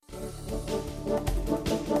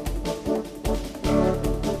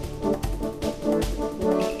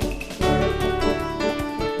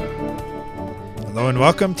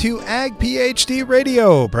welcome to Ag PhD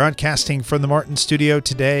Radio, broadcasting from the Martin Studio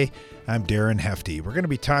today. I'm Darren Hefty. We're going to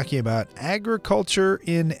be talking about agriculture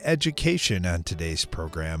in education on today's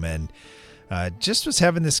program. And just was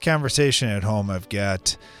having this conversation at home. I've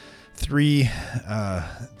got three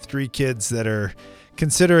kids that are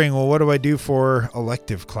considering, well, what do I do for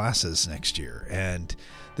elective classes next year? And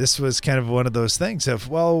this was kind of one of those things of,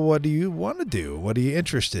 well, what do you want to do? What are you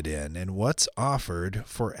interested in? And what's offered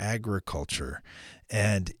for agriculture?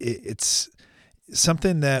 And it's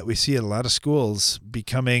something that we see at a lot of schools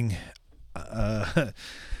becoming,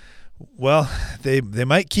 well, they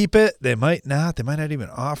might keep it, they might not even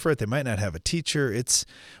offer it, they might not have a teacher. It's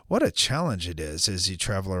what a challenge it is as you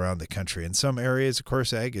travel around the country. In some areas, of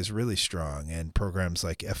course, ag is really strong, and programs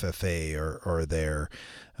like FFA are there.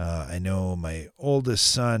 I know my oldest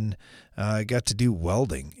son got to do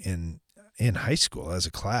welding in high school as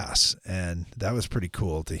a class, and that was pretty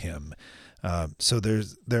cool to him. So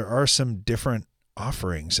there are some different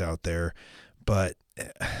offerings out there, but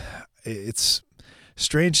it's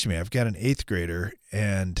strange to me. I've got an 8th grader,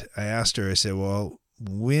 and I asked her, I said, well,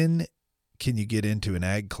 when can you get into an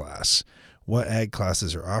ag class? What ag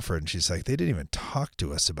classes are offered? And she's like, they didn't even talk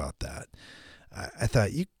to us about that. I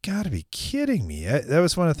thought, you got to be kidding me. That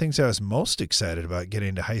was one of the things I was most excited about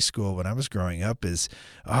getting to high school when I was growing up is,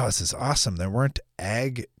 oh, this is awesome. There weren't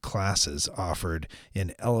ag classes offered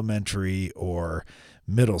in elementary or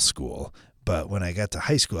middle school. But when I got to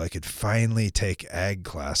high school, I could finally take ag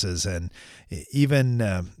classes. And even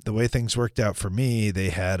the way things worked out for me,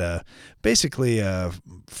 they had basically a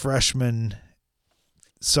freshman,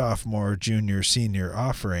 sophomore, junior, senior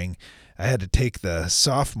offering. I had to take the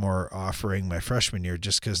sophomore offering my freshman year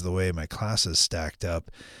just because of the way my classes stacked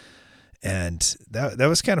up. And that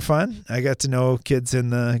was kind of fun. I got to know kids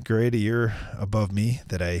in the grade a year above me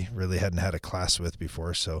that I really hadn't had a class with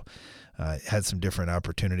before. So had some different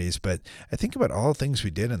opportunities. But I think about all the things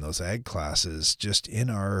we did in those ag classes just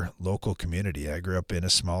in our local community. I grew up in a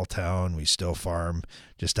small town. We still farm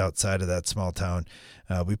just outside of that small town.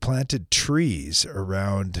 We planted trees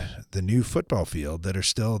around the new football field that are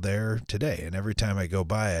still there today. And every time I go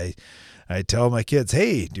by, I tell my kids,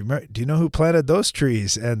 hey, do you know who planted those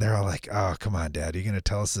trees? And they're all like, oh, come on, Dad, are you going to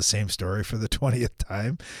tell us the same story for the 20th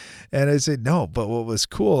time? And I said, no, but what was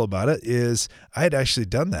cool about it is I had actually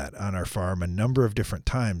done that on our farm a number of different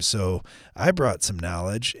times. So I brought some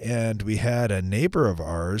knowledge, and we had a neighbor of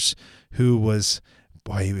ours who was,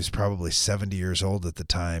 he was probably 70 years old at the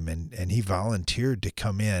time, and he volunteered to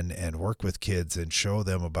come in and work with kids and show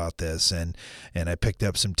them about this. And I picked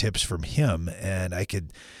up some tips from him, and I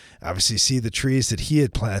could obviously see the trees that he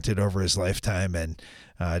had planted over his lifetime, and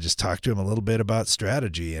just talked to him a little bit about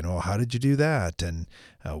strategy and, well, how did you do that? And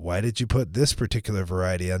why did you put this particular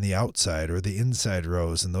variety on the outside or the inside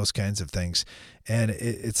rows and those kinds of things? And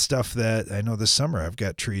it's stuff that I know this summer I've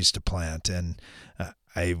got trees to plant, and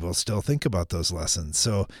I will still think about those lessons.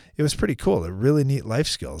 So it was pretty cool. They're really neat life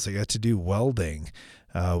skills. I got to do welding.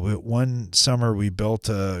 One summer we built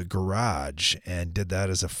a garage and did that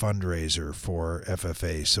as a fundraiser for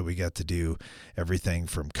FFA. So we got to do everything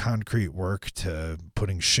from concrete work to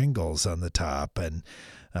putting shingles on the top. And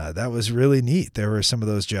that was really neat. There were some of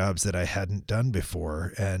those jobs that I hadn't done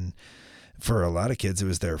before. And for a lot of kids, it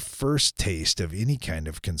was their first taste of any kind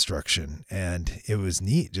of construction. And it was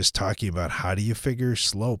neat just talking about how do you figure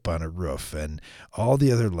slope on a roof and all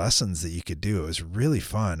the other lessons that you could do. It was really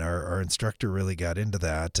fun. Our instructor really got into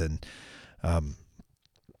that. And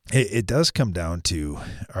it does come down to,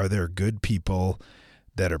 are there good people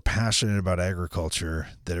that are passionate about agriculture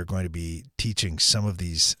that are going to be teaching some of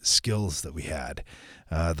these skills that we had?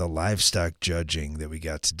 The livestock judging that we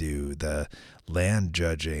got to do, the land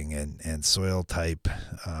judging and soil type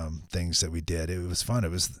things that we did. It was fun.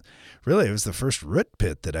 It was the first root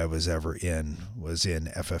pit that I was ever in, was in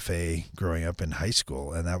FFA growing up in high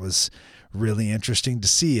school. And that was really interesting to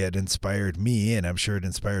see. It inspired me, and I'm sure it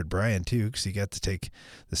inspired Brian too, because he got to take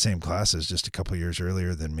the same classes just a couple years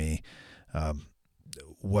earlier than me.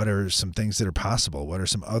 What are some things that are possible? What are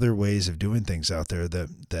some other ways of doing things out there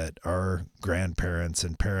that our grandparents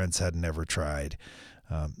and parents had never tried?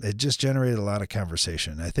 It just generated a lot of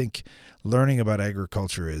conversation. I think learning about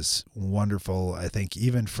agriculture is wonderful. I think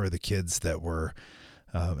even for the kids that were,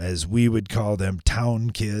 as we would call them,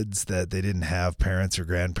 town kids, that they didn't have parents or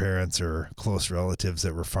grandparents or close relatives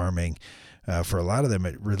that were farming, for a lot of them,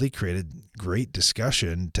 it really created great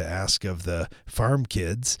discussion to ask of the farm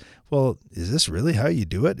kids, well, is this really how you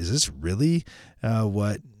do it? Is this really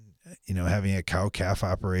what having a cow-calf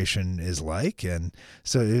operation is like? And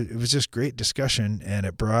so it was just great discussion, and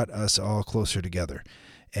it brought us all closer together.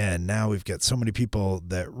 And now we've got so many people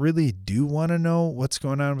that really do want to know what's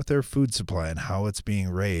going on with their food supply and how it's being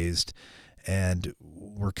raised. And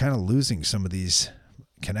we're kind of losing some of these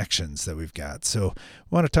connections that we've got. So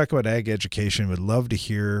we want to talk about ag education. Would love to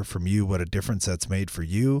hear from you what a difference that's made for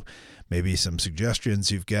you. Maybe some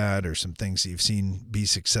suggestions you've got or some things that you've seen be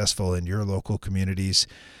successful in your local communities.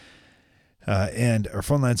 And our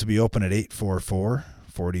phone lines will be open at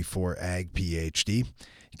 844-44-AG-PHD.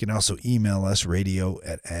 You can also email us,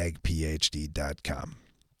 radio@agphd.com.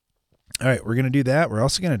 All right, we're going to do that. We're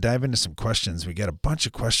also going to dive into some questions. We got a bunch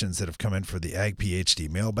of questions that have come in for the Ag PhD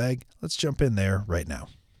mailbag. Let's jump in there right now.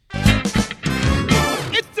 It's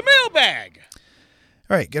the mailbag.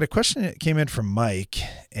 All right, got a question that came in from Mike,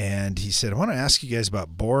 and he said, I want to ask you guys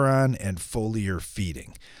about boron and foliar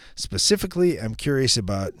feeding. Specifically, I'm curious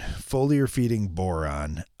about foliar feeding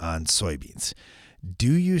boron on soybeans.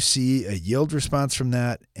 Do you see a yield response from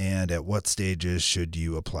that, and at what stages should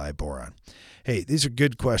you apply boron? Hey, these are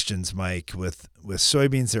good questions, Mike. With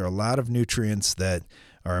soybeans, there are a lot of nutrients that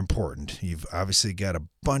are important. You've obviously got a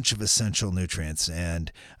bunch of essential nutrients,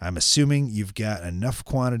 and I'm assuming you've got enough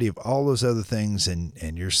quantity of all those other things,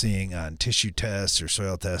 and you're seeing on tissue tests or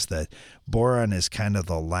soil tests that boron is kind of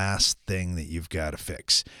the last thing that you've got to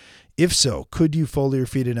fix. If so, could you foliar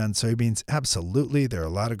feed it on soybeans? Absolutely. There are a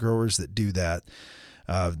lot of growers that do that.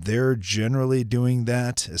 They're generally doing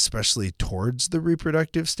that, especially towards the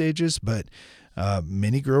reproductive stages, but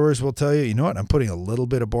many growers will tell you, you know what, I'm putting a little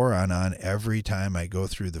bit of boron on every time I go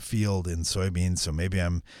through the field in soybeans. So maybe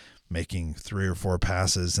I'm making 3 or 4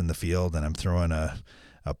 passes in the field and I'm throwing a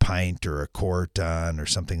pint or a quart on or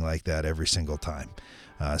something like that every single time.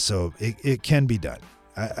 So it can be done.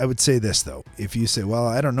 I would say this, though. If you say, well,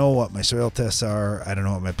 I don't know what my soil tests are, I don't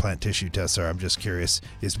know what my plant tissue tests are, I'm just curious,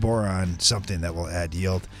 is boron something that will add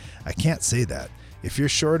yield? I can't say that. If you're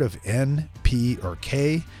short of N, P, or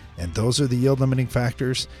K, and those are the yield limiting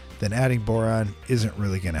factors, then adding boron isn't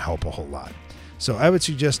really going to help a whole lot. So I would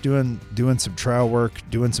suggest doing some trial work,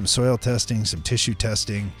 doing some soil testing, some tissue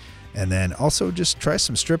testing, and then also just try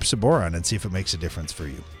some strips of boron and see if it makes a difference for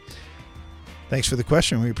you. Thanks for the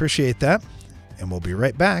question. We appreciate that. And we'll be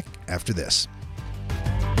right back after this.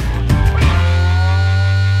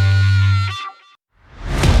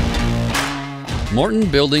 Morton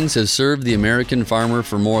Buildings has served the American farmer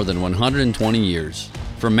for more than 120 years.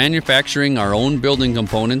 From manufacturing our own building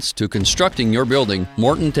components to constructing your building,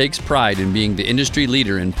 Morton takes pride in being the industry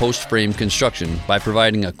leader in post-frame construction by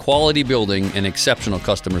providing a quality building and exceptional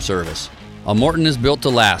customer service. A Morton is built to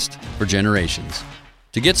last for generations.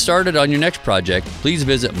 To get started on your next project, please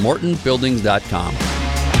visit mortonbuildings.com.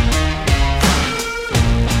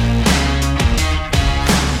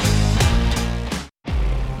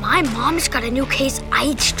 My mom's got a new Case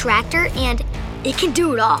IH tractor and it can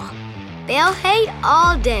do it all. Bale hay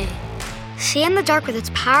all day. See in the dark with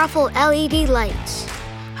its powerful LED lights.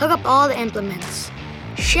 Hook up all the implements.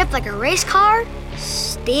 Shift like a race car,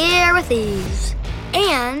 steer with ease.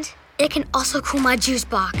 And it can also cool my juice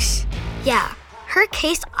box. Yeah. Her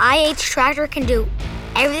Case IH tractor can do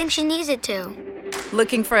everything she needs it to.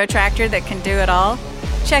 Looking for a tractor that can do it all?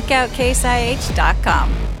 Check out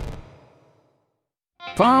caseih.com.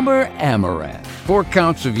 Palmer Amaranth. 4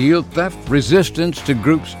 counts of yield theft, resistance to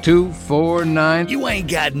groups 2, 4, 9. You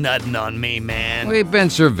ain't got nothing on me, man. We've been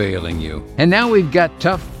surveilling you. And now we've got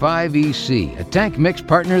Tough 5EC, a tank mix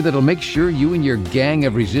partner that'll make sure you and your gang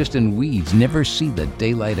of resistant weeds never see the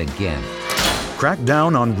daylight again. Crack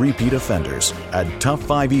down on repeat offenders. Add Tough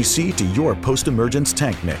 5EC to your post-emergence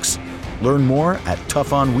tank mix. Learn more at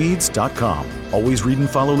toughnweeds.com. Always read and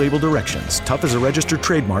follow label directions. Tough is a registered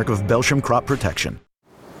trademark of Belsham Crop Protection.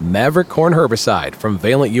 Maverick Corn Herbicide from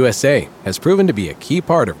Valent USA has proven to be a key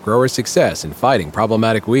part of growers' success in fighting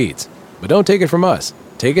problematic weeds. But don't take it from us.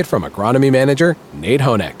 Take it from agronomy manager Nate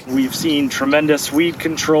Honeck. We've seen tremendous weed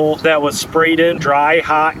control that was sprayed in dry,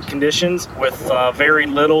 hot conditions with very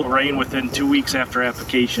little rain within 2 weeks after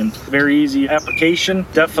application. Very easy application.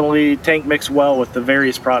 Definitely tank mix well with the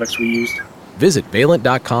various products we used. Visit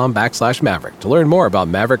valent.com/Maverick to learn more about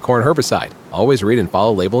Maverick Corn Herbicide. Always read and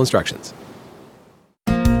follow label instructions.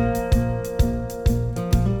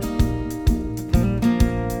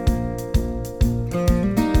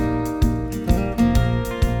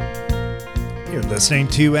 Listening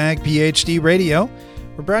to Ag PhD Radio.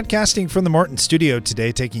 We're broadcasting from the Morton studio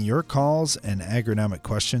today, taking your calls and agronomic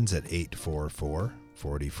questions at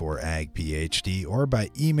 844-44-AG-PhD or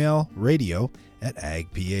by email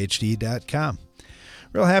radio@agphd.com.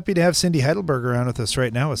 Real happy to have Cindy Heidelberger on with us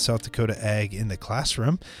right now with South Dakota Ag in the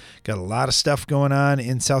Classroom. Got a lot of stuff going on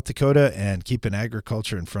in South Dakota, and keeping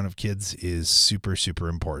agriculture in front of kids is super, super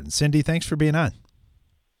important. Cindy, thanks for being on.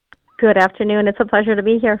 Good afternoon. It's a pleasure to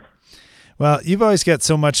be here. Well, you've always got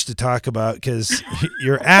so much to talk about because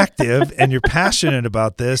you're active and you're passionate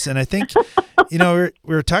about this. And I think, we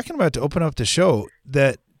were talking about to open up the show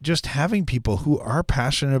that just having people who are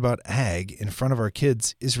passionate about ag in front of our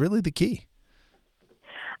kids is really the key.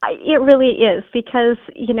 It really is because,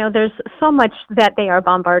 there's so much that they are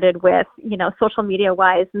bombarded with, social media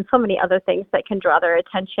wise and so many other things that can draw their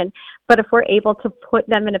attention. But if we're able to put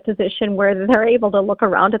them in a position where they're able to look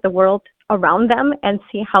around at the world around them and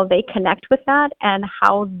see how they connect with that and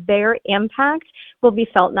how their impact will be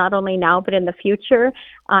felt not only now but in the future,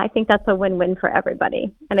 I think that's a win-win for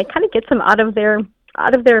everybody. And it kind of gets them out of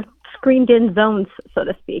their screened-in zones, so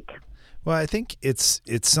to speak. Well, I think it's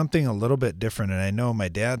something a little bit different, and I know my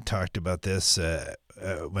dad talked about this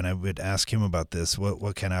when I would ask him about this.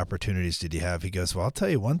 What kind of opportunities did you have? He goes, well, I'll tell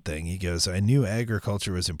you one thing. He goes, I knew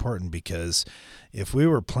agriculture was important because if we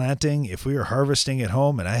were planting, if we were harvesting at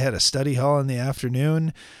home, and I had a study hall in the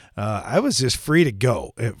afternoon, I was just free to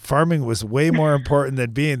go. Farming was way more important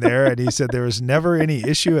than being there. And he said there was never any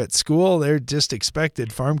issue at school. They're just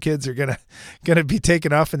expected. Farm kids are gonna be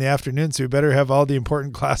taken off in the afternoon, so we better have all the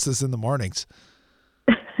important classes in the mornings.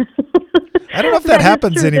 I don't know if that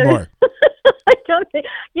happens anymore. I don't think,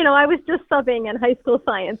 I was just subbing in high school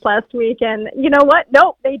science last week, and you know what?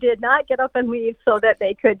 Nope, they did not get up and leave so that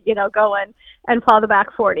they could, go and plow the back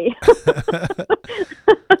 40.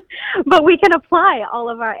 But we can apply all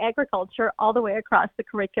of our agriculture all the way across the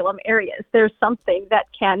curriculum areas. There's something that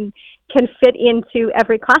can fit into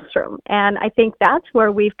every classroom. And I think that's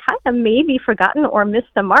where we've kind of maybe forgotten or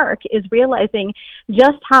missed the mark, is realizing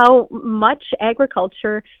just how much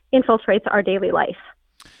agriculture infiltrates our daily life.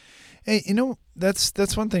 Hey,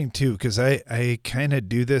 that's one thing too, because I kind of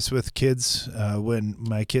do this with kids. When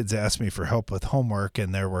my kids ask me for help with homework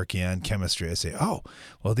and they're working on chemistry, I say, how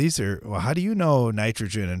do you know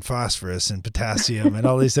nitrogen and phosphorus and potassium and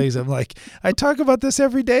all these things? I'm like, I talk about this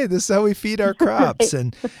every day. This is how we feed our crops.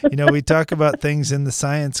 And, we talk about things in the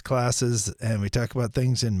science classes and we talk about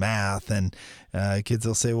things in math, and kids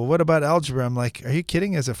will say, well, what about algebra? I'm like, are you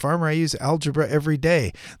kidding? As a farmer, I use algebra every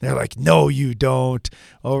day. They're like, no, you don't.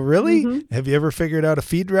 Oh, really? Mm-hmm. Have you ever figured out a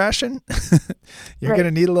feed ration? You're going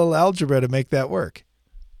to need a little algebra to make that work.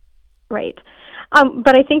 Right.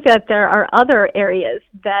 But I think that there are other areas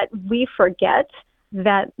that we forget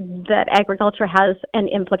that agriculture has an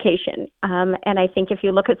implication. And I think if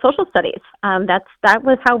you look at social studies, that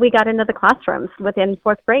was how we got into the classrooms within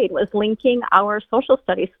fourth grade, was linking our social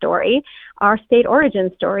studies story, our state origin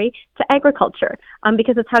story, to agriculture,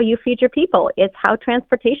 because it's how you feed your people. It's how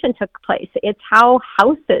transportation took place. It's how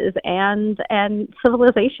houses and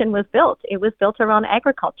civilization was built. It was built around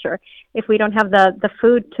agriculture. If we don't have the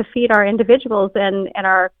food to feed our individuals and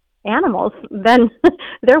our animals, then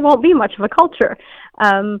there won't be much of a culture.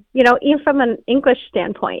 Even from an English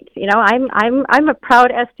standpoint, I'm a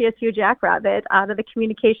proud SDSU Jackrabbit out of the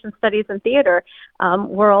communication studies and theater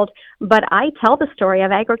world, but I tell the story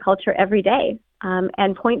of agriculture every day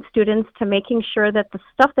and point students to making sure that the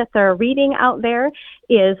stuff that they're reading out there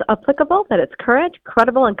is applicable, that it's current,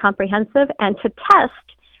 credible, and comprehensive, and to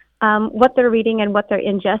test what they're reading and what they're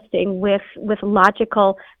ingesting with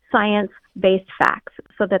logical, science-based facts,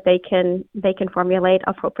 so that they can formulate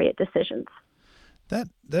appropriate decisions.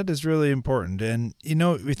 That is really important. And,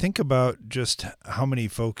 we think about just how many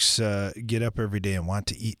folks get up every day and want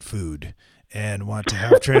to eat food and want to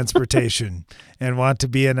have transportation and want to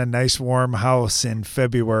be in a nice warm house in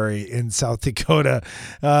February in South Dakota.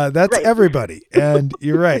 That's right. Everybody. And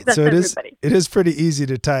you're right. So it is pretty easy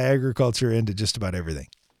to tie agriculture into just about everything.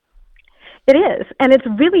 It is, and it's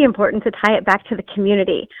really important to tie it back to the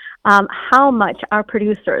community. How much our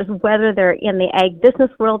producers, whether they're in the ag business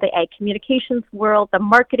world, the ag communications world, the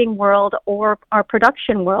marketing world, or our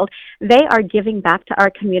production world, they are giving back to our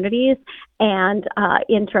communities, and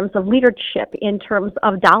in terms of leadership, in terms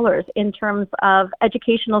of dollars, in terms of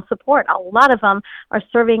educational support. A lot of them are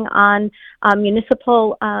serving on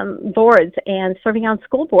municipal boards and serving on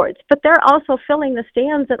school boards, but they're also filling the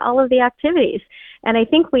stands at all of the activities. And I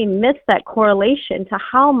think we miss that correlation to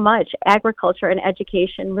how much agriculture and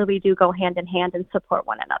education really do go hand in hand and support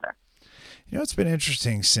one another. It's been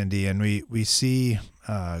interesting, Cindy, and we see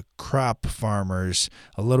crop farmers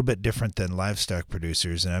a little bit different than livestock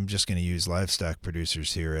producers, and I'm just going to use livestock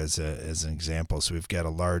producers here as an example. So we've got a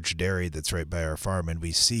large dairy that's right by our farm, and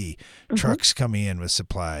we see trucks coming in with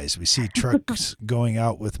supplies. We see trucks going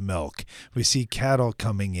out with milk. We see cattle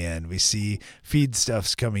coming in. We see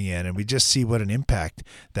feedstuffs coming in, and we just see what an impact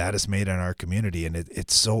that has made on our community. And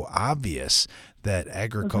it's so obvious that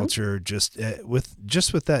agriculture, just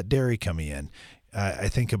with that dairy coming in, I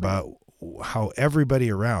think about how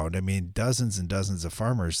everybody around, I mean, dozens and dozens of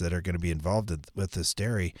farmers that are going to be involved with this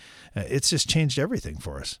dairy, it's just changed everything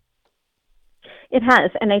for us. It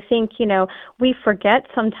has. And I think, we forget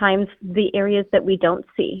sometimes the areas that we don't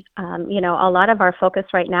see. A lot of our focus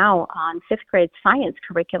right now on fifth grade science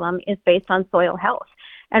curriculum is based on soil health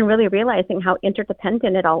and really realizing how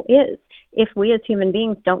interdependent it all is. If we as human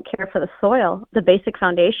beings don't care for the soil, the basic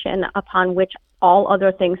foundation upon which all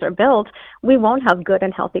other things are built, we won't have good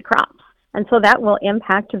and healthy crops. And so that will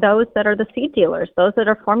impact those that are the seed dealers, those that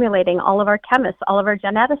are formulating, all of our chemists, all of our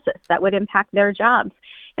geneticists. That would impact their jobs.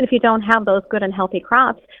 And if you don't have those good and healthy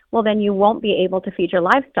crops, well, then you won't be able to feed your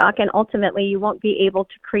livestock, and ultimately you won't be able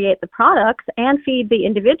to create the products and feed the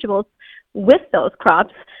individuals with those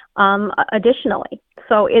crops additionally.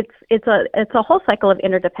 So it's a whole cycle of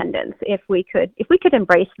interdependence. If we could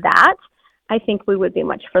embrace that, I think we would be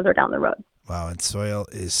much further down the road. Wow, and soil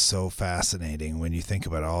is so fascinating when you think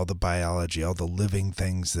about all the biology, all the living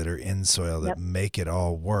things that are in soil that make it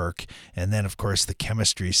all work. And then, of course, the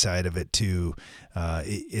chemistry side of it, too.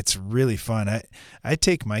 It's really fun. I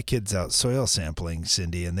take my kids out soil sampling,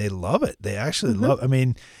 Cindy, and they love it. They actually love it. I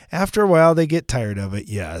mean, after a while, they get tired of it,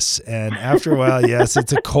 yes. And after a while, yes,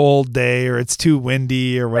 it's a cold day or it's too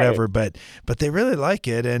windy or whatever, but they really like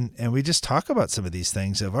it. And we just talk about some of these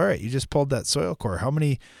things of, all right, you just pulled that soil core. How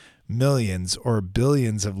many millions or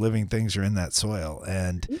billions of living things are in that soil?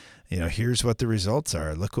 And, here's what the results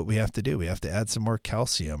are. Look what we have to do. We have to add some more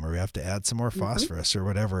calcium, or we have to add some more phosphorus or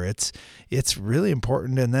whatever. It's really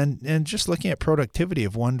important. And just looking at productivity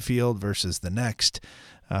of one field versus the next,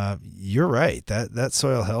 you're right. That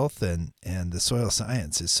soil health and the soil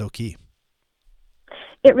science is so key.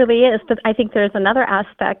 It really is, but I think there's another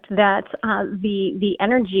aspect that the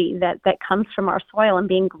energy that comes from our soil and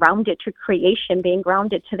being grounded to creation, being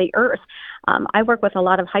grounded to the earth. I work with a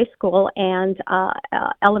lot of high school and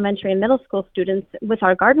elementary and middle school students with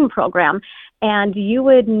our garden program, and you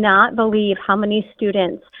would not believe how many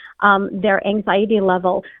students, their anxiety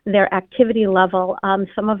level, their activity level,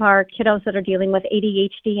 some of our kiddos that are dealing with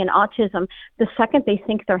ADHD and autism, the second they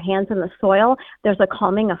sink their hands in the soil, there's a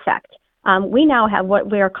calming effect. We now have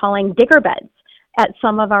what we are calling digger beds at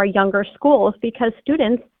some of our younger schools because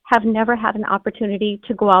students have never had an opportunity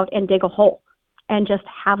to go out and dig a hole and just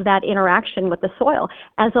have that interaction with the soil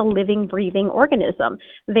as a living, breathing organism.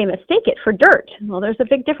 They mistake it for dirt. Well, there's a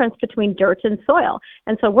big difference between dirt and soil.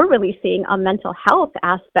 And so we're really seeing a mental health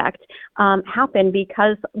aspect happen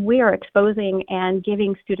because we are exposing and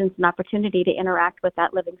giving students an opportunity to interact with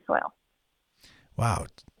that living soil. Wow.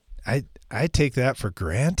 I take that for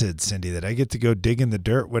granted, Cindy, that I get to go dig in the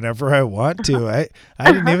dirt whenever I want to. I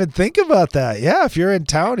didn't even think about that. Yeah, if you're in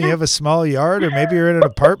town and you have a small yard or maybe you're in an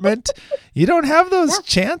apartment, you don't have those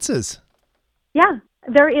chances. Yeah.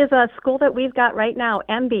 There is a school that we've got right now,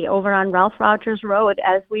 MB, over on Ralph Rogers Road.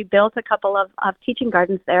 As we built a couple of teaching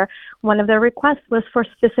gardens there, one of their requests was for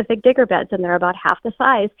specific digger beds, and they're about half the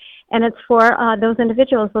size. And it's for those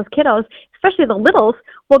individuals, those kiddos, especially the littles,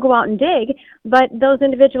 will go out and dig. But those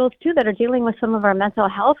individuals, too, that are dealing with some of our mental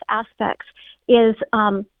health aspects is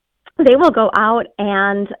they will go out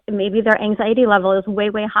and maybe their anxiety level is way,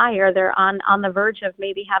 way higher. They're on the verge of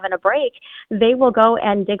maybe having a break. They will go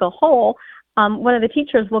and dig a hole. One of the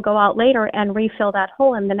teachers will go out later and refill that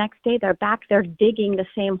hole, and the next day they're back there digging the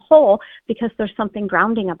same hole because there's something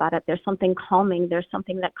grounding about it. There's something calming. There's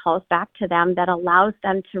something that calls back to them that allows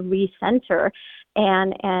them to recenter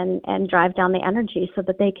and drive down the energy so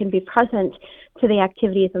that they can be present to the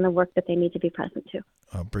activities and the work that they need to be present to.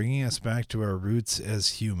 Bringing us back to our roots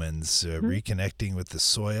as humans, reconnecting with the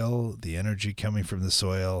soil, the energy coming from the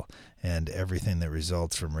soil, and everything that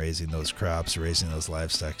results from raising those crops, raising those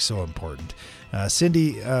livestock, so important.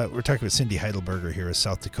 Cindy, we're talking with Cindy Heidelberger here at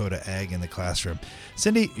South Dakota Ag in the Classroom.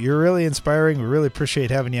 Cindy, you're really inspiring. We really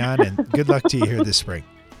appreciate having you on, and good luck to you here this spring.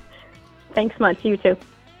 Thanks much. You too.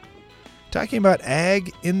 Talking about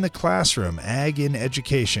Ag in the Classroom, Ag in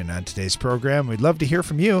Education on today's program. We'd love to hear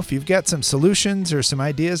from you. If you've got some solutions or some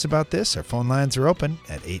ideas about this, our phone lines are open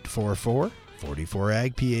at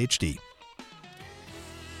 844-44-AG-PHD.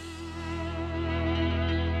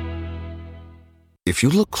 If you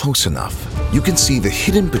look close enough, you can see the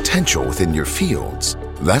hidden potential within your fields.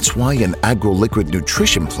 That's why an AgroLiquid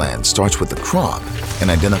nutrition plan starts with the crop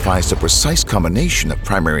and identifies the precise combination of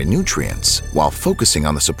primary nutrients while focusing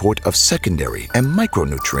on the support of secondary and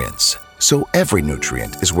micronutrients. So every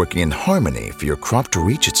nutrient is working in harmony for your crop to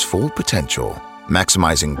reach its full potential,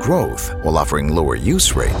 maximizing growth while offering lower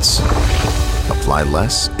use rates. Apply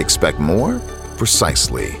less, expect more?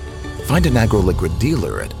 Precisely. Find an AgroLiquid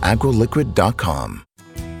dealer at agroliquid.com.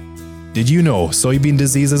 Did you know soybean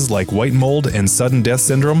diseases like white mold and sudden death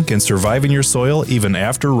syndrome can survive in your soil even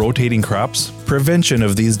after rotating crops? Prevention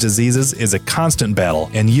of these diseases is a constant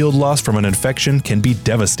battle, and yield loss from an infection can be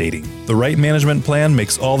devastating. The right management plan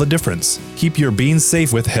makes all the difference. Keep your beans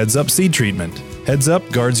safe with Heads Up seed treatment. Heads Up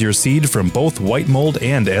guards your seed from both white mold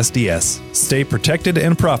and SDS. Stay protected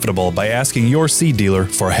and profitable by asking your seed dealer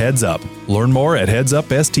for Heads Up. Learn more at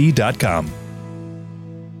headsupst.com.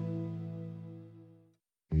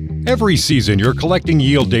 Every season, you're collecting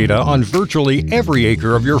yield data on virtually every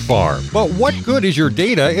acre of your farm. But what good is your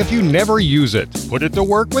data if you never use it? Put it to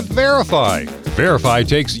work with Verify. Verify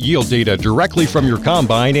takes yield data directly from your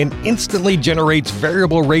combine and instantly generates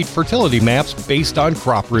variable rate fertility maps based on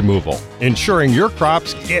crop removal, ensuring your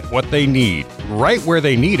crops get what they need, right where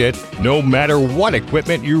they need it, no matter what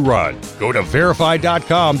equipment you run. Go to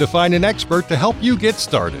verify.com to find an expert to help you get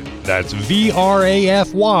started. That's VRAFY.com.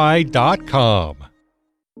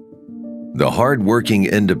 The hard-working,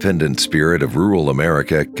 independent spirit of rural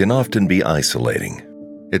America can often be isolating.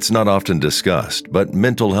 It's not often discussed, but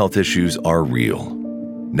mental health issues are real.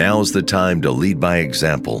 Now's the time to lead by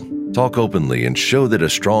example, talk openly, and show that a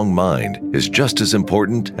strong mind is just as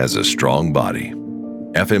important as a strong body.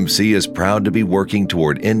 FMC is proud to be working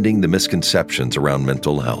toward ending the misconceptions around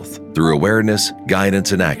mental health through awareness,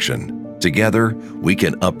 guidance, and action. Together, we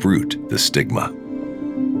can uproot the stigma.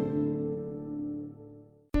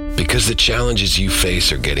 Because the challenges you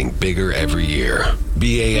face are getting bigger every year,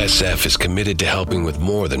 BASF is committed to helping with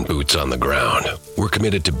more than boots on the ground. We're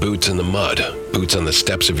committed to boots in the mud, boots on the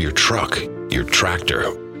steps of your truck, your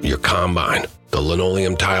tractor, your combine, the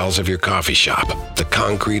linoleum tiles of your coffee shop, the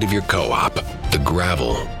concrete of your co-op, the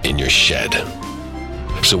gravel in your shed.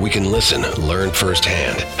 So we can listen, learn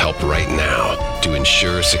firsthand, help right now to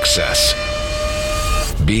ensure success.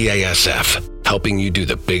 BASF, helping you do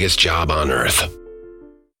the biggest job on earth.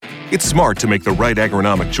 It's smart to make the right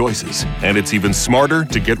agronomic choices, and it's even smarter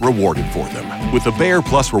to get rewarded for them. With the Bayer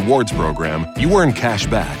Plus Rewards program, you earn cash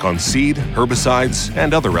back on seed, herbicides,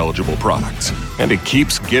 and other eligible products. And it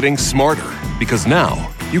keeps getting smarter, because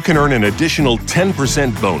now you can earn an additional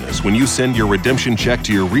 10% bonus when you send your redemption check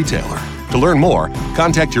to your retailer. To learn more,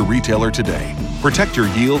 contact your retailer today. Protect your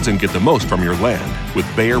yields and get the most from your land with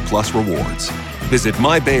Bayer Plus Rewards. Visit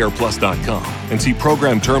mybayerplus.com and see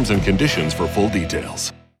program terms and conditions for full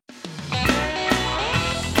details.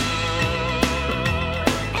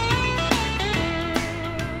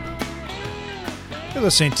 You're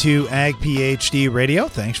listening to Ag PhD Radio.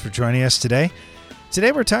 Thanks for joining us today.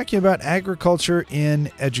 Today we're talking about agriculture in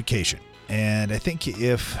education. And I think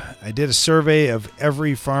if I did a survey of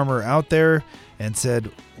every farmer out there and said,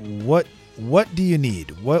 what do you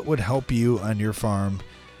need? What would help you on your farm?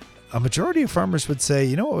 A majority of farmers would say,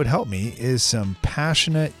 you know what would help me is some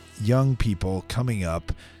passionate young people coming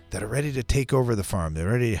up that are ready to take over the farm.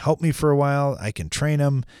 They're ready to help me for a while. I can train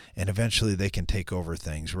them, and eventually they can take over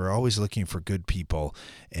things. We're always looking for good people.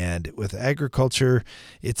 And with agriculture,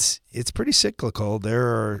 it's pretty cyclical. There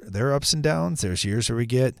are ups and downs. There's years where we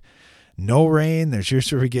get no rain. There's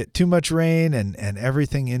years where we get too much rain and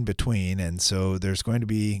everything in between. And so there's going to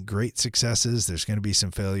be great successes. There's going to be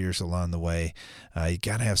some failures along the way. You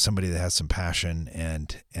got to have somebody that has some passion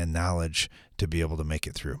and knowledge to be able to make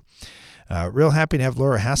it through. Real happy to have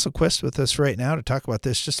Laura Hasselquist with us right now to talk about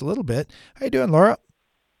this just a little bit. How you doing, Laura?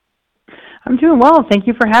 I'm doing well. Thank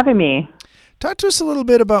you for having me. Talk to us a little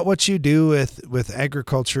bit about what you do with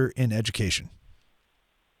agriculture in education.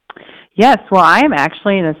 Yes, well, I am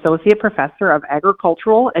actually an associate professor of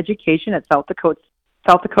agricultural education at South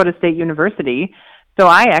Dakota State University. So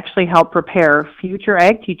I actually help prepare future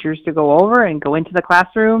ag teachers to go over and go into the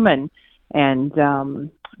classroom and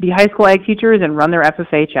be high school ag teachers and run their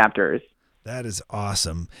FFA chapters. That is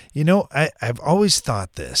awesome. You know, I've always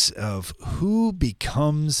thought this of who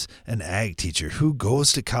becomes an ag teacher, who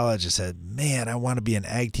goes to college and said, man, I want to be an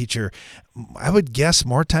ag teacher. I would guess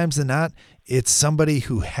more times than not, it's somebody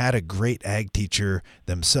who had a great ag teacher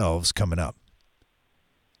themselves coming up.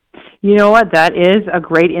 You know what? That is a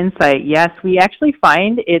great insight. Yes, we actually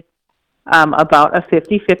find it's about a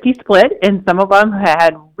 50-50 split, and some of them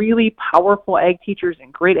had really powerful ag teachers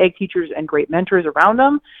and great mentors around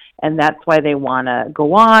them, and that's why they want to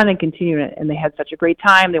go on and continue, and they had such a great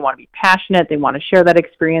time. They want to be passionate. They want to share that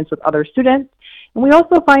experience with other students. And we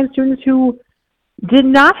also find students who did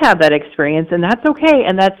not have that experience, and that's okay,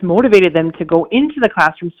 and that's motivated them to go into the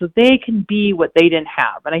classroom so they can be what they didn't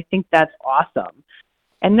have, and I think that's awesome.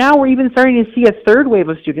 And now we're even starting to see a third wave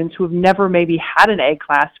of students who have never maybe had an ag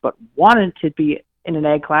class but wanted to be in an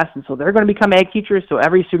ag class, and so they're going to become ag teachers so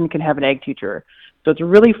every student can have an ag teacher. So it's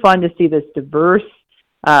really fun to see this diverse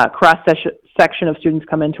section of students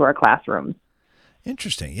come into our classrooms.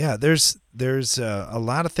 Interesting. Yeah, there's a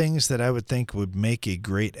lot of things that I would think would make a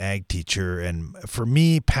great ag teacher, and for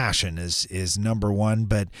me, passion is number one.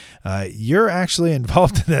 But you're actually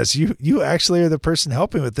involved in this. You actually are the person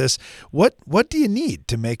helping with this. What do you need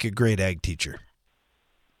to make a great ag teacher?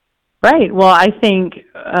 Right. Well, I think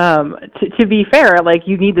to be fair, like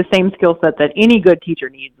you need the same skill set that any good teacher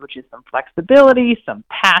needs, which is some flexibility, some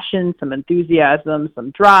passion, some enthusiasm, some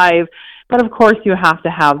drive. But of course, you have to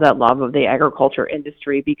have that love of the agriculture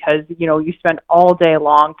industry because, you spend all day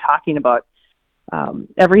long talking about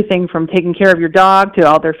everything from taking care of your dog to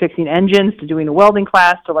out there fixing engines to doing a welding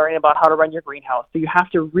class to learning about how to run your greenhouse. So you have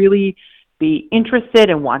to really be interested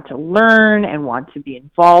and want to learn and want to be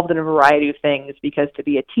involved in a variety of things, because to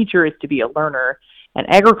be a teacher is to be a learner. And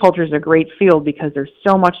agriculture is a great field because there's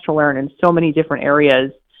so much to learn in so many different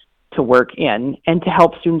areas to work in, and to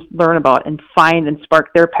help students learn about and find and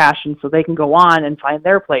spark their passion so they can go on and find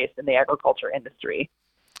their place in the agriculture industry.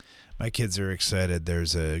 My kids are excited.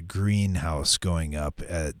 There's a greenhouse going up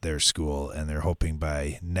at their school, and they're hoping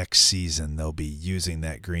by next season they'll be using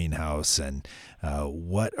that greenhouse. And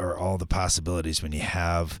what are all the possibilities when you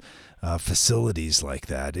have facilities like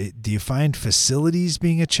that? Do you find facilities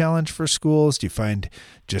being a challenge for schools? Do you find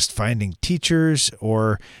just finding teachers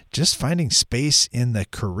or just finding space in the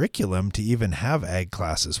curriculum to even have ag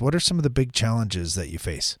classes? What are some of the big challenges that you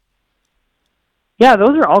face? Yeah,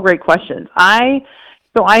 those are all great questions.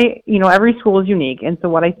 Every school is unique. And so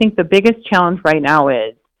what I think the biggest challenge right now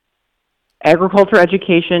is agriculture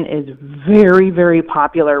education is very, very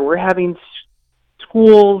popular. We're having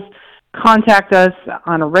schools contact us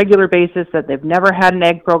on a regular basis that they've never had an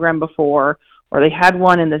ag program before, or they had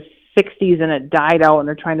one in the 60s and it died out and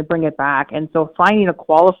they're trying to bring it back. And so finding a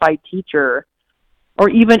qualified teacher or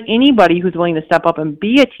even anybody who's willing to step up and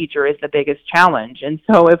be a teacher is the biggest challenge. And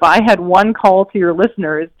so if I had one call to your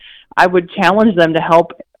listeners, I would challenge them to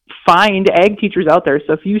help find ag teachers out there.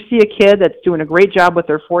 So if you see a kid that's doing a great job with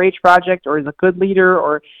their 4-H project, or is a good leader,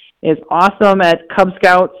 or is awesome at Cub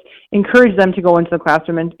Scouts, encourage them to go into the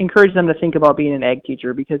classroom and encourage them to think about being an ag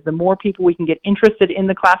teacher, because the more people we can get interested in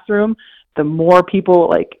the classroom, the more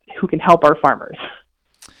people who can help our farmers.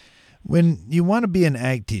 When you want to be an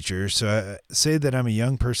ag teacher, so say that I'm a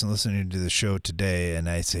young person listening to the show today and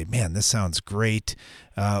I say, man, this sounds great.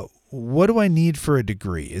 What do I need for a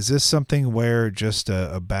degree? Is this something where just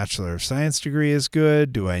a Bachelor of Science degree is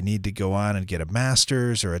good? Do I need to go on and get a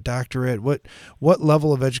master's or a doctorate? What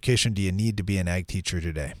level of education do you need to be an ag teacher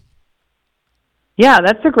today? Yeah,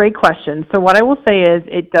 that's a great question. So what I will say is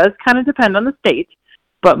it does kind of depend on the state,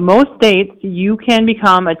 but most states you can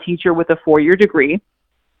become a teacher with a 4-year degree.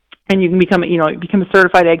 And you can become a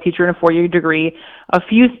certified ag teacher in a 4-year degree. A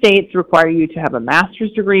few states require you to have a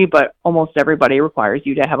master's degree, but almost everybody requires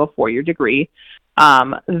you to have a 4-year degree.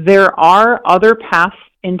 There are other paths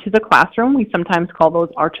into the classroom. We sometimes call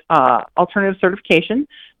those alternative certification.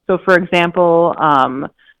 So, for example,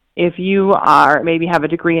 if you maybe have a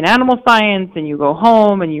degree in animal science and you go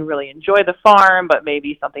home and you really enjoy the farm, but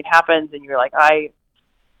maybe something happens and you're like,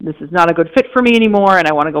 this is not a good fit for me anymore, and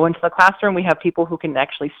I want to go into the classroom. We have people who can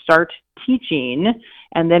actually start teaching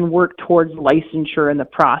and then work towards licensure in the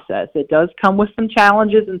process. It does come with some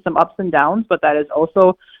challenges and some ups and downs, but that is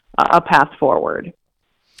also a path forward.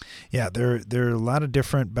 Yeah, there are a lot of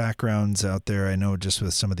different backgrounds out there. I know just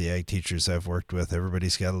with some of the ag teachers I've worked with,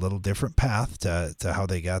 everybody's got a little different path to how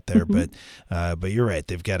they got there. Mm-hmm. But you're right,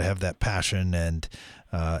 they've got to have that passion and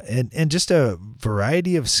just a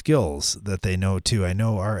variety of skills that they know too. I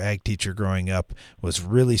know our ag teacher growing up was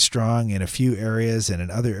really strong in a few areas, and in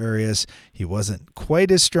other areas he wasn't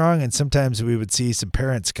quite as strong. And sometimes we would see some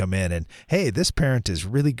parents come in and, hey, this parent is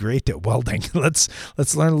really great at welding. Let's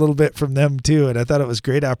learn a little bit from them too. And I thought it was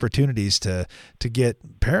great opportunities to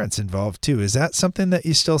get parents involved too. Is that something that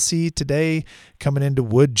you still see today coming into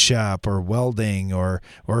wood shop or welding or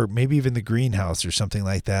maybe even the greenhouse or something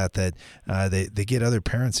like that they get other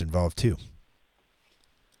parents involved too?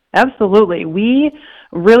 Absolutely. We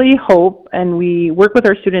really hope, and we work with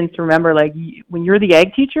our students to remember, when you're the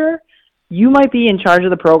ag teacher, you might be in charge of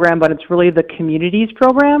the program, but it's really the community's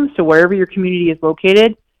program. So wherever your community is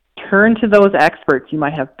located, turn to those experts. You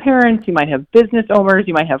might have parents, you might have business owners,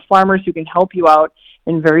 you might have farmers who can help you out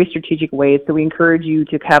in very strategic ways. So we encourage you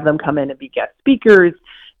to have them come in and be guest speakers,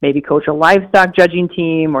 maybe coach a livestock judging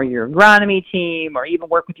team or your agronomy team, or even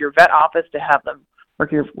work with your vet office to have them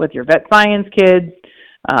work with your vet science kids.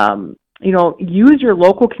 Use your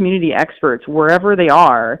local community experts wherever they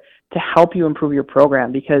are to help you improve your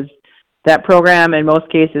program, because That program, in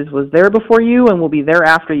most cases, was there before you and will be there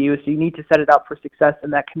after you, so you need to set it up for success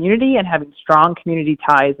in that community, and having strong community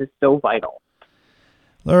ties is so vital.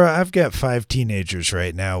 Laura, I've got 5 teenagers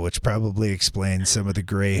right now, which probably explains some of the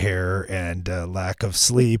gray hair and lack of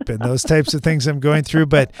sleep and those types of things I'm going through.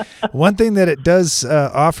 But one thing that it does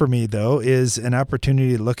offer me, though, is an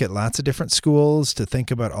opportunity to look at lots of different schools, to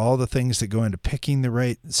think about all the things that go into picking the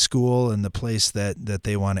right school and the place that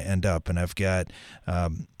they want to end up. And I've got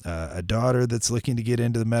a daughter that's looking to get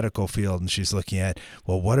into the medical field, and she's looking at,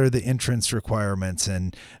 well, what are the entrance requirements,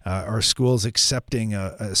 and are schools accepting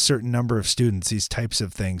a certain number of students, these types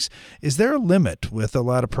of things. Is there a limit with a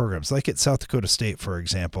lot of programs, like at South Dakota State, for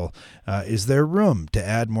example? Is there room to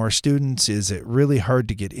add more students? Is it really hard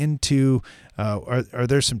to get into? Are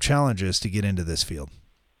there some challenges to get into this field?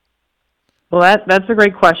 Well, that's a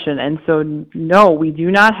great question. And so, no, we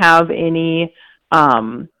do not have any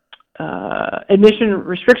admission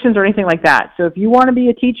restrictions or anything like that. So if you want to be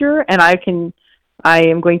a teacher, and I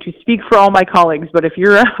am going to speak for all my colleagues, but if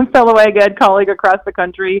you're a fellow ag ed colleague across the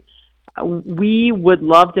country, we would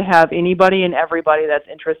love to have anybody and everybody that's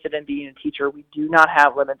interested in being a teacher. We do not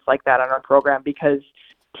have limits like that on our program, because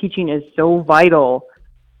teaching is so vital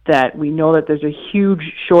that we know that there's a huge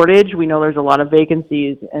shortage. We know there's a lot of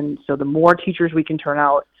vacancies, and so the more teachers we can turn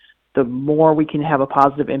out, the more we can have a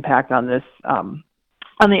positive impact on this, on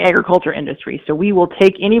the agriculture industry. So we will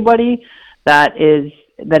take anybody that is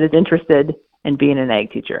interested in being an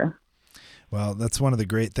ag teacher. Well, that's one of the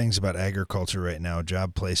great things about agriculture right now.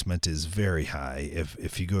 Job placement is very high.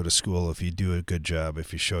 If you go to school, if you do a good job,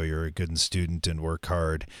 if you show you're a good student and work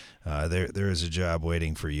hard, there is a job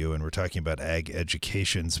waiting for you. And we're talking about ag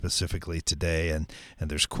education specifically today. And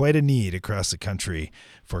there's quite a need across the country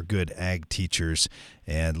for good ag teachers.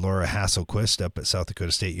 And Laura Hasselquist up at South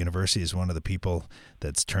Dakota State University is one of the people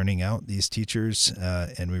that's turning out these teachers.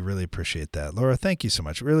 And we really appreciate that. Laura, thank you so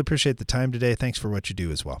much. Really appreciate the time today. Thanks for what you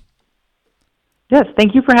do as well. Yes,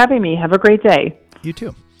 thank you for having me. Have a great day. You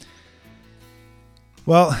too.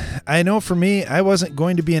 Well, I know for me, I wasn't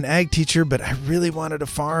going to be an ag teacher, but I really wanted to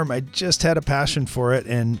farm. I just had a passion for it.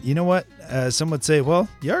 And you know what? Some would say, well,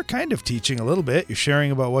 you are kind of teaching a little bit. You're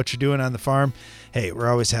sharing about what you're doing on the farm. Hey, we're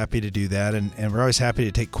always happy to do that. And we're always happy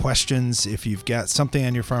to take questions. If you've got something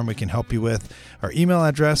on your farm we can help you with, our email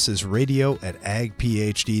address is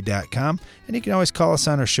radio@agphd.com. And you can always call us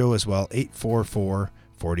on our show as well,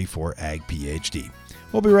 844-44-AG-PHD.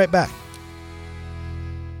 We'll be right back.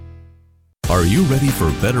 Are you ready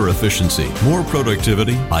for better efficiency, more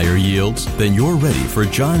productivity, higher yields? Then you're ready for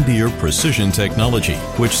John Deere Precision Technology,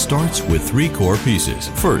 which starts with 3 core pieces.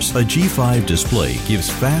 First, a G5 display gives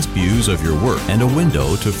fast views of your work and a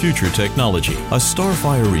window to future technology. A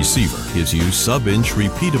Starfire receiver gives you sub-inch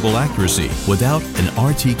repeatable accuracy without an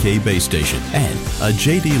RTK base station. And a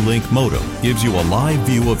JD Link modem gives you a live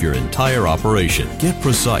view of your entire operation. Get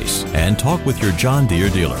precise and talk with your John Deere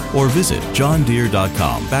dealer or visit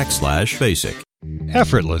johndeere.com/basic.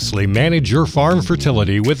 Effortlessly manage your farm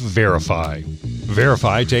fertility with Verify.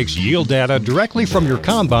 Verify takes yield data directly from your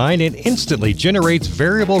combine and instantly generates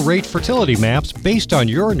variable rate fertility maps based on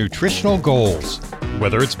your nutritional goals.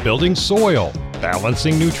 Whether it's building soil,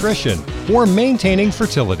 balancing nutrition, or maintaining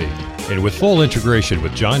fertility. And with full integration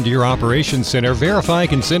with John Deere Operations Center, Verify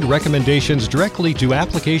can send recommendations directly to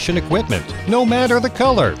application equipment, no matter the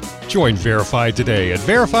color. Join Verify today at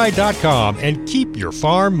verify.com and keep your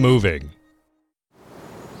farm moving.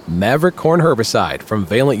 Maverick Corn Herbicide from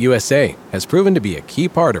Valent USA has proven to be a key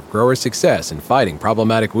part of growers' success in fighting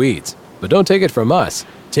problematic weeds. But don't take it from us.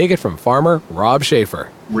 Take it from farmer Rob Schaefer.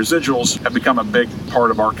 Residuals have become a big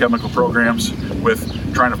part of our chemical programs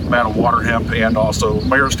with trying to battle water hemp, and also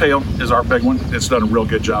mare's tail is our big one. It's done a real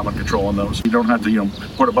good job on controlling those. You don't have to,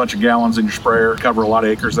 put a bunch of gallons in your sprayer, cover a lot of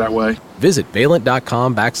acres that way. Visit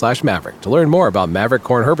valent.com/Maverick to learn more about Maverick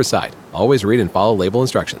Corn Herbicide. Always read and follow label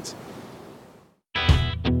instructions.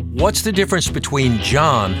 What's the difference between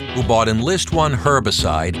John, who bought Enlist One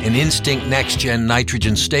herbicide and Instinct Next Gen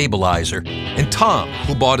nitrogen stabilizer, and Tom,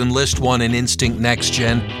 who bought Enlist One and Instinct Next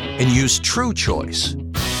Gen and used True Choice?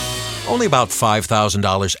 Only about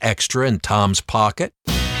 $5,000 extra in Tom's pocket.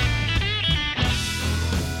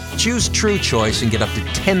 Choose True Choice and get up to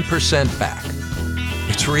 10% back.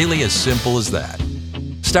 It's really as simple as that.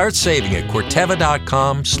 Start saving at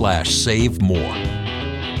Corteva.com/save more.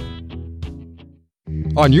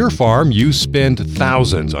 On your farm, you spend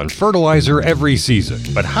thousands on fertilizer every season.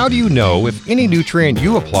 But how do you know if any nutrient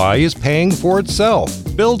you apply is paying for itself?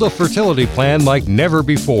 Build a fertility plan like never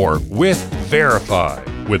before with Verify.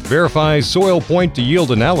 With Verify's soil point to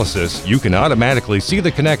yield analysis, you can automatically see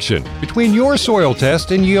the connection between your soil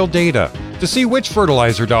test and yield data to see which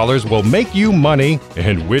fertilizer dollars will make you money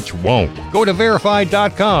and which won't. Go to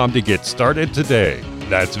verify.com to get started today.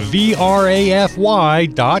 That's VRAFY.com.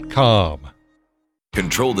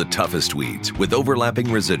 Control the toughest weeds with overlapping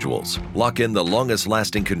residuals. Lock in the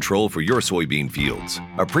longest-lasting control for your soybean fields.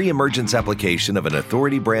 A pre-emergence application of an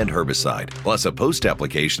Authority brand herbicide plus a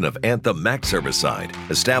post-application of Anthem Max herbicide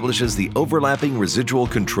establishes the overlapping residual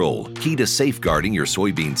control key to safeguarding your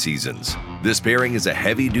soybean seasons. This pairing is a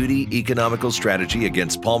heavy-duty, economical strategy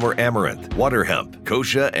against Palmer amaranth, water hemp,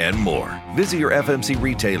 kochia, and more. Visit your FMC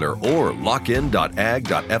retailer or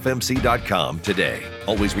lockin.ag.fmc.com today.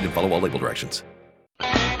 Always read and follow all label directions.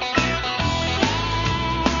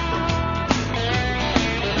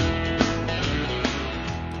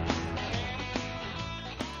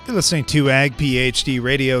 You're listening to Ag PhD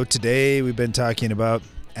Radio. Today we've been talking about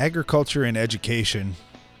agriculture and education.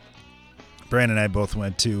 Brandon and I both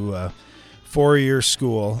went to a 4-year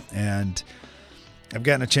school, and I've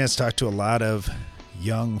gotten a chance to talk to a lot of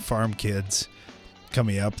young farm kids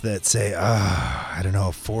coming up that say, I don't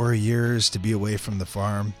know, 4 years to be away from the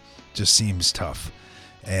farm just seems tough.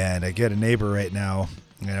 And I get a neighbor right now,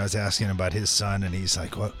 and I was asking him about his son, and he's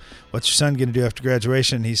like, what's your son going to do after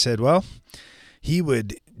graduation? And he said, well, he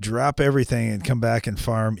would drop everything and come back and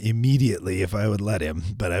farm immediately if I would let him.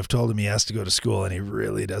 But I've told him he has to go to school, and he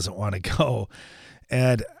really doesn't want to go.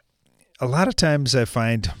 And a lot of times I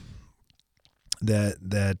find that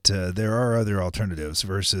there are other alternatives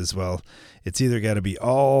versus, well, it's either got to be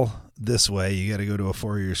all this way, you got to go to a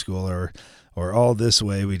 4-year school, or all this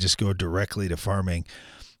way, we just go directly to farming.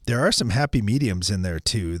 There are some happy mediums in there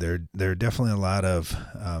too. There are definitely a lot of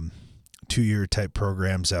 2-year type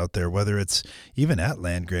programs out there, whether it's even at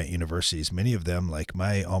land-grant universities. Many of them, like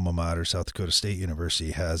my alma mater, South Dakota State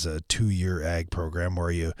University, has a 2-year ag program where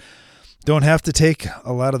you don't have to take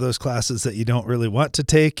a lot of those classes that you don't really want to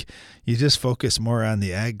take. You just focus more on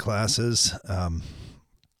the ag classes.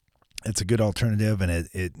 It's a good alternative, and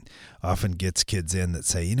it often gets kids in that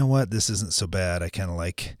say, you know what, this isn't so bad. I kind of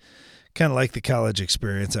like the college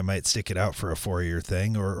experience. I might stick it out for a 4-year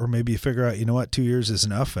thing, or maybe you figure out, you know what, 2 years is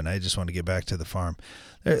enough, and I just want to get back to the farm.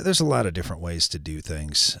 There's a lot of different ways to do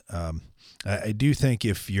things. I do think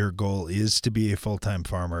if your goal is to be a full-time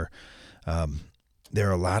farmer, there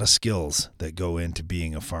are a lot of skills that go into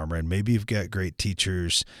being a farmer, and maybe you've got great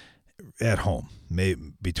teachers at home,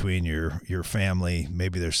 maybe between your family.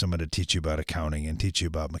 Maybe there's someone to teach you about accounting and teach you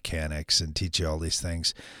about mechanics and teach you all these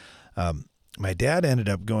things. My dad ended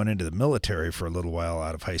up going into the military for a little while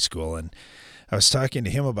out of high school, and I was talking to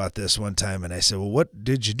him about this one time, and I said, well, what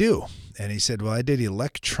did you do? And he said, well, I did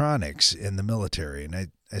electronics in the military. And I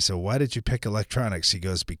said, why did you pick electronics? He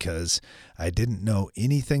goes, because I didn't know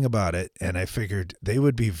anything about it, and I figured they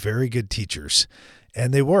would be very good teachers.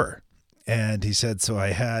 And they were. And he said, so I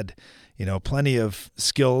had, plenty of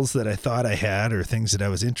skills that I thought I had, or things that I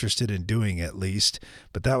was interested in doing at least.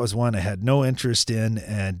 But that was one I had no interest in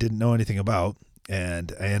and didn't know anything about.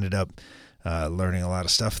 And I ended up learning a lot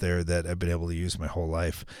of stuff there that I've been able to use my whole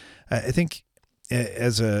life. I think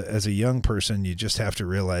as a young person, you just have to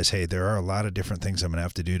realize, hey, there are a lot of different things I'm going to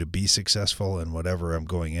have to do to be successful in whatever I'm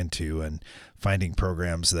going into, and finding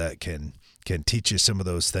programs that can teach you some of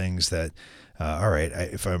those things that, all right,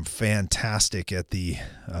 if I'm fantastic at the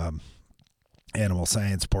animal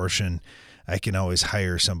science portion, I can always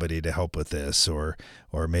hire somebody to help with this, or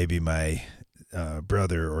maybe my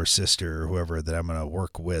brother or sister or whoever that I'm going to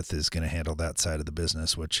work with is going to handle that side of the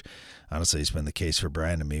business, which honestly has been the case for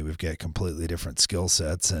Brian and me. We've got completely different skill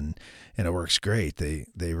sets, and it works great.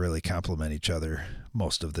 They really complement each other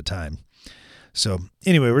most of the time. So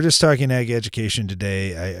anyway, we're just talking ag education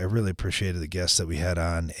today. I really appreciated the guests that we had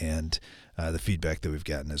on, and the feedback that we've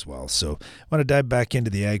gotten as well. So I want to dive back into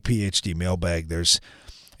the Ag PhD mailbag. There's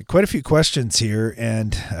quite a few questions here,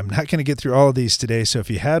 and I'm not going to get through all of these today. So if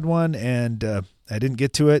you had one and I didn't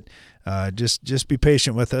get to it, just be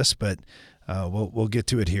patient with us, but we'll get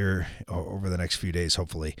to it here over the next few days,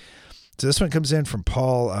 hopefully. So this one comes in from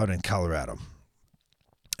Paul out in Colorado.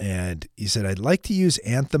 And he said, I'd like to use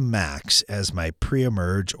Anthem Max as my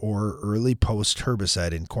pre-emerge or early post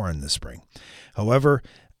herbicide in corn this spring. However,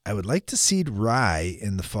 I would like to seed rye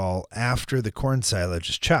in the fall after the corn silage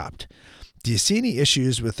is chopped. Do you see any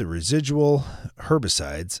issues with the residual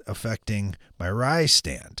herbicides affecting my rye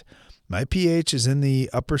stand? My pH is in the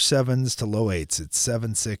upper 7s to low 8s. It's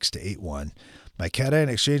 7.6 to 8.1. My cation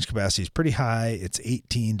exchange capacity is pretty high. It's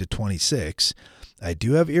 18 to 26. I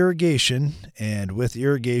do have irrigation, and with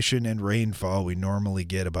irrigation and rainfall, we normally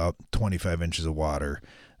get about 25 inches of water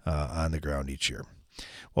on the ground each year.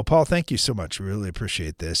 Well, Paul, thank you so much. We really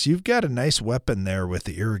appreciate this. You've got a nice weapon there with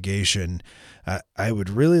the irrigation. I would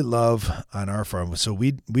really love on our farm. So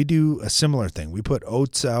we do a similar thing. We put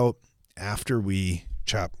oats out after we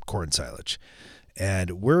chop corn silage.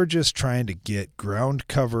 And we're just trying to get ground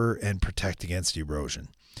cover and protect against erosion.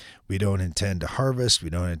 We don't intend to harvest. We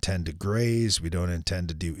don't intend to graze. We don't intend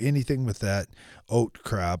to do anything with that oat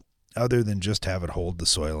crop other than just have it hold the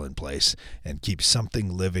soil in place and keep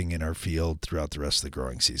something living in our field throughout the rest of the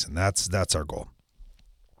growing season. That's our goal.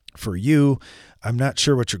 For you, I'm not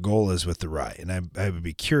sure what your goal is with the rye, and I would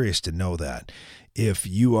be curious to know that. If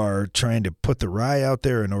you are trying to put the rye out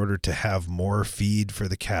there in order to have more feed for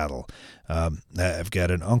the cattle, I've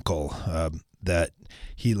got an uncle that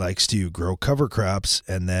he likes to grow cover crops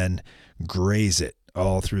and then graze it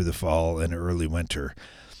all through the fall and early winter.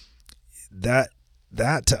 That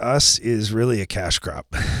to us is really a cash crop.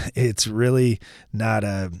 It's really not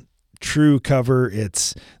a true cover.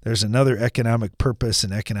 There's another economic purpose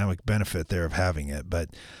and economic benefit there of having it, but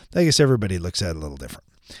I guess everybody looks at it a little different.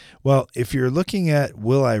 Well, if you're looking at,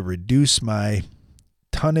 will I reduce my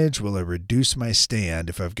tonnage? Will I reduce my stand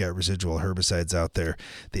if I've got residual herbicides out there?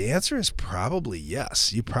 The answer is probably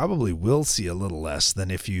yes. You probably will see a little less than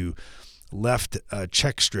if you left a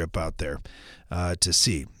check strip out there to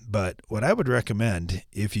see. But what I would recommend,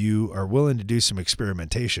 if you are willing to do some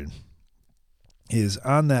experimentation, is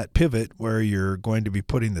on that pivot where you're going to be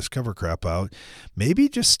putting this cover crop out, maybe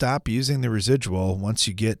just stop using the residual once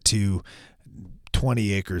you get to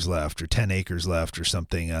 20 acres left or 10 acres left or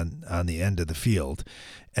something on the end of the field.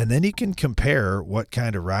 And then you can compare what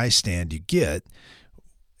kind of rye stand you get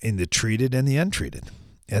in the treated and the untreated.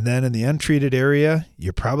 And then in the untreated area,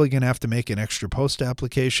 you're probably going to have to make an extra post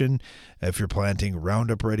application. If you're planting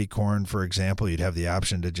Roundup Ready corn, for example, you'd have the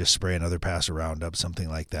option to just spray another pass of Roundup, something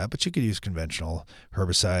like that. But you could use conventional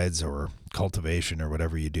herbicides or cultivation or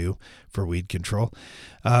whatever you do for weed control.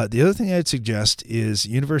 The other thing I'd suggest is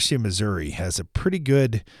University of Missouri has a pretty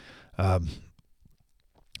good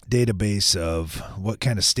database of what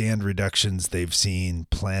kind of stand reductions they've seen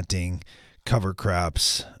planting cover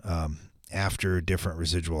crops after different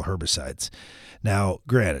residual herbicides. Now,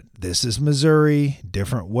 granted, this is Missouri,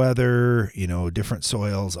 different weather, different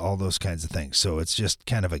soils, all those kinds of things. So it's just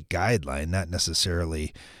kind of a guideline, not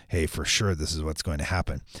necessarily, hey, for sure this is what's going to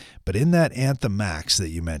happen. But in that Anthem Max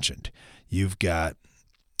that you mentioned, you've got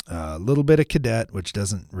a little bit of Cadet, which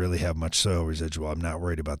doesn't really have much soil residual. I'm not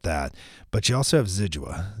worried about that. But you also have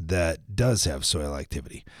Zidua that does have soil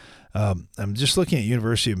activity. I'm just looking at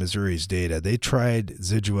University of Missouri's data. They tried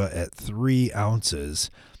Zidua at 3 ounces,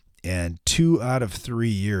 and 2 out of 3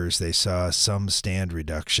 years they saw some stand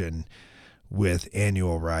reduction with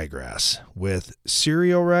annual ryegrass. With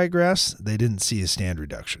cereal ryegrass, they didn't see a stand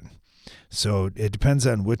reduction. So it depends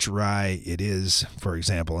on which rye it is, for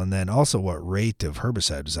example, and then also what rate of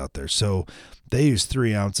herbicide is out there. So they use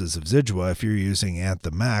 3 ounces of Zidua. If you're using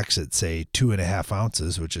Anthem Max at, say, 2.5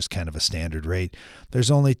 ounces, which is kind of a standard rate, there's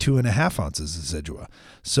only 2.5 ounces of Zidua.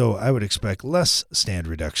 So I would expect less stand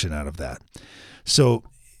reduction out of that. So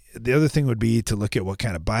the other thing would be to look at what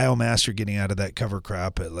kind of biomass you're getting out of that cover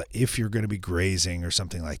crop if you're going to be grazing or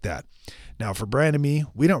something like that. Now, for Brian and me,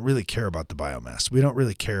 we don't really care about the biomass. We don't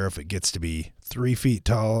really care if it gets to be 3 feet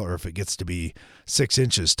tall or if it gets to be 6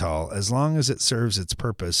 inches tall, as long as it serves its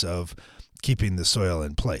purpose of keeping the soil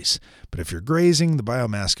in place. But if you're grazing, the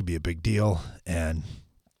biomass could be a big deal, and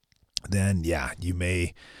then, yeah, you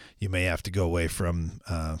may have to go away from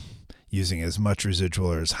using as much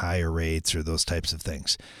residual or as higher rates or those types of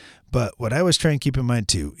things. But what I always try and keep in mind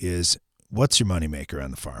too is, what's your moneymaker on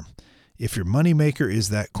the farm? If your moneymaker is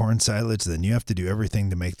that corn silage, then you have to do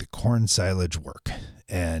everything to make the corn silage work.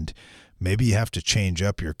 And maybe you have to change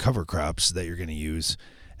up your cover crops that you're going to use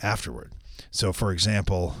afterward. So, for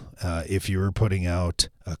example, if you were putting out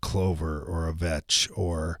a clover or a vetch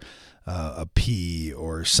or a pea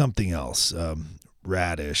or something else,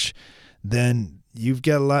 radish, then you've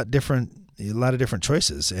got a lot of different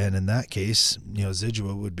choices. And in that case,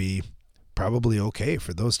 Zidua would be probably okay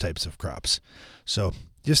for those types of crops. So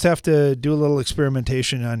just have to do a little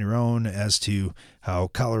experimentation on your own as to how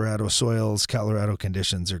Colorado soils, Colorado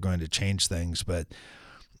conditions are going to change things. But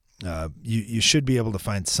you should be able to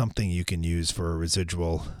find something you can use for a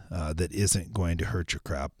residual that isn't going to hurt your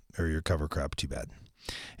crop or your cover crop too bad.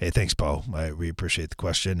 Hey, thanks, Paul. We appreciate the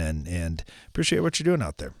question and appreciate what you're doing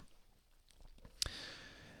out there.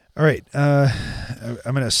 All right,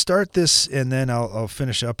 I'm going to start this and then I'll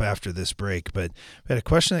finish up after this break. But we had a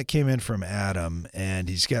question that came in from Adam, and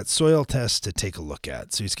he's got soil tests to take a look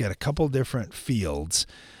at. So he's got a couple different fields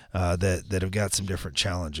that have got some different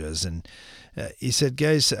challenges. And he said,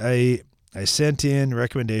 guys, I I sent in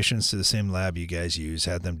recommendations to the same lab you guys use,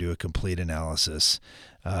 had them do a complete analysis.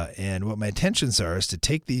 And what my intentions are is to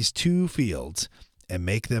take these 2 fields and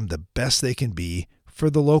make them the best they can be for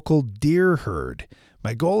the local deer herd.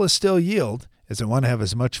 My goal is still yield, as I want to have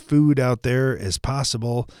as much food out there as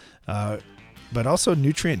possible, but also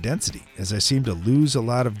nutrient density, as I seem to lose a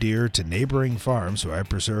lot of deer to neighboring farms who I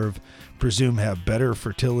presume have better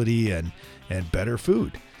fertility and better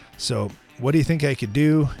food. So what do you think I could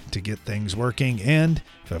do to get things working? And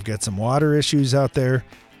if I've got some water issues out there,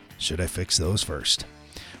 should I fix those first?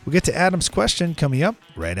 We'll get to Adam's question coming up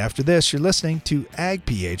right after this. You're listening to Ag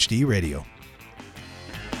PhD Radio.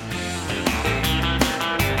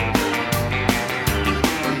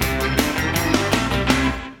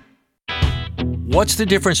 What's the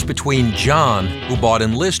difference between John, who bought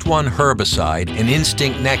Enlist One herbicide and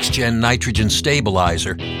Instinct NextGen nitrogen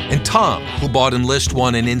stabilizer, and Tom, who bought Enlist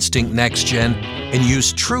One and Instinct NextGen and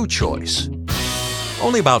used True Choice?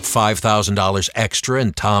 Only about $5,000 extra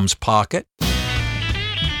in Tom's pocket.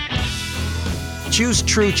 Choose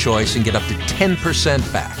True Choice and get up to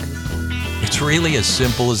 10% back. It's really as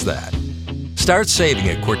simple as that. Start saving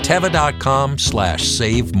at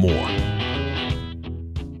Corteva.com/save more.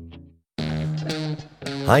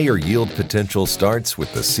 Higher yield potential starts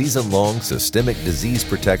with the season-long systemic disease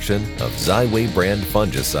protection of Xyway brand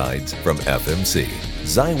fungicides from FMC.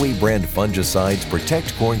 Xyway brand fungicides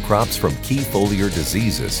protect corn crops from key foliar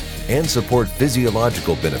diseases and support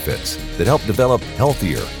physiological benefits that help develop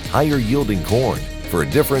healthier, higher-yielding corn for a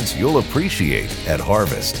difference you'll appreciate at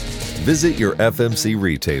harvest. Visit your FMC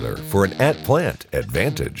retailer for an at-plant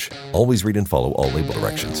advantage. Always read and follow all label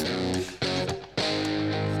directions.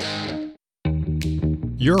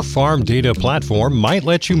 Your farm data platform might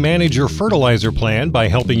let you manage your fertilizer plan by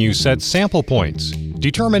helping you set sample points,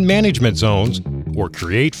 determine management zones, or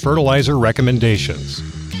create fertilizer recommendations.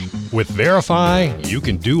 With Verify, you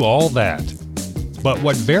can do all that. But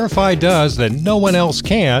what Verify does that no one else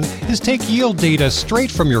can is take yield data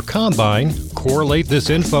straight from your combine, correlate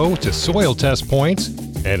this info to soil test points,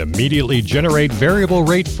 and immediately generate variable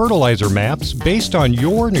rate fertilizer maps based on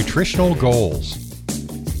your nutritional goals.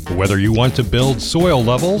 Whether you want to build soil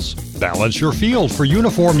levels, balance your field for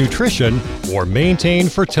uniform nutrition, or maintain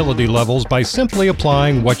fertility levels by simply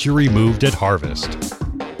applying what you removed at harvest.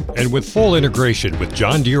 And with full integration with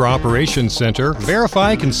John Deere Operations Center,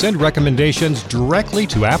 Verify can send recommendations directly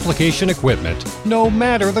to application equipment, no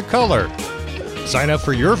matter the color. Sign up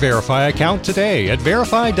for your Verify account today at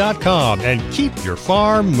Verify.com and keep your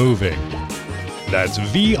farm moving. That's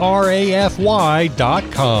VRAFY.com.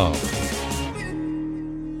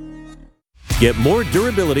 Get more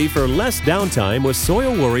durability for less downtime with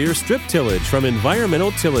Soil Warrior strip tillage from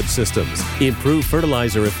Environmental Tillage Systems. Improve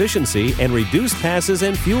fertilizer efficiency and reduce passes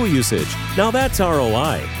and fuel usage. Now that's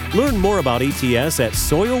ROI. Learn more about ETS at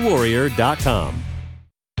soilwarrior.com.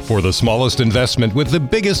 For the smallest investment with the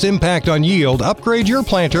biggest impact on yield, upgrade your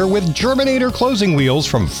planter with Germinator closing wheels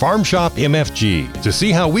from Farm Shop MFG. To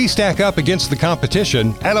see how we stack up against the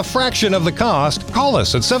competition at a fraction of the cost, call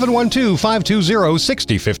us at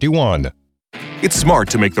 712-520-6051. It's smart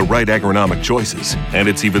to make the right agronomic choices, and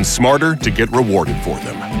it's even smarter to get rewarded for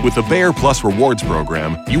them. With the Bayer Plus Rewards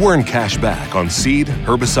program, you earn cash back on seed,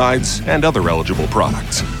 herbicides, and other eligible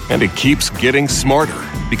products. And it keeps getting smarter,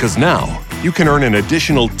 because now you can earn an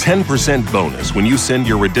additional 10% bonus when you send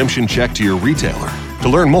your redemption check to your retailer. To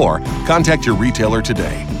learn more, contact your retailer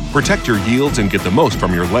today. Protect your yields and get the most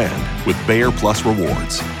from your land with Bayer Plus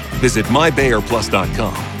Rewards. Visit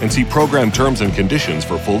mybayerplus.com and see program terms and conditions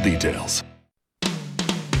for full details.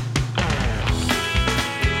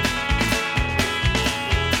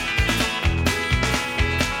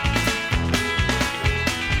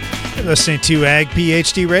 You're listening to Ag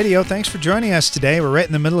PhD Radio. Thanks for joining us today. We're right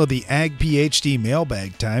in the middle of the Ag PhD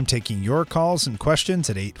mailbag time, taking your calls and questions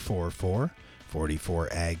at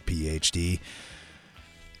 844-44-AG-PhD.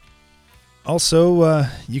 Also,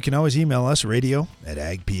 you can always email us,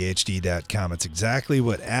 radio@agphd.com. It's exactly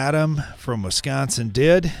what Adam from Wisconsin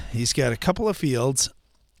did. He's got a couple of fields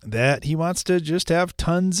that he wants to just have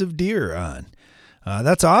tons of deer on.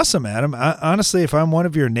 That's awesome, Adam. Honestly, if I'm one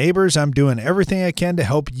of your neighbors, I'm doing everything I can to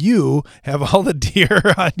help you have all the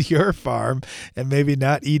deer on your farm and maybe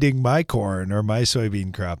not eating my corn or my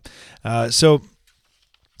soybean crop. So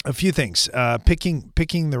a few things.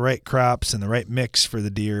 Picking the right crops and the right mix for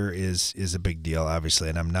the deer is a big deal, obviously,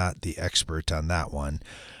 and I'm not the expert on that one.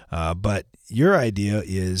 But your idea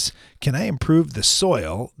is, can I improve the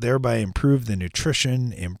soil, thereby improve the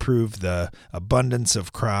nutrition, improve the abundance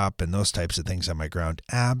of crop and those types of things on my ground?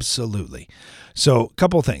 Absolutely. So a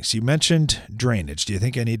couple of things. You mentioned drainage. Do you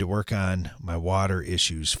think I need to work on my water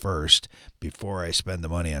issues first before I spend the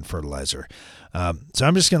money on fertilizer? So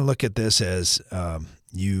I'm just going to look at this as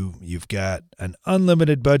you've got an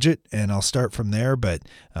unlimited budget, and I'll start from there, but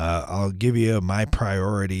I'll give you my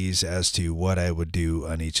priorities as to what I would do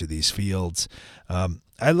on each of these fields.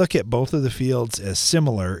 I look at both of the fields as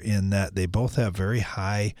similar in that they both have very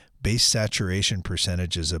high base saturation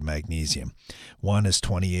percentages of magnesium. One is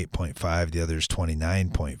 28.5, the other is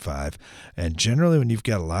 29.5. And generally when you've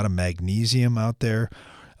got a lot of magnesium out there,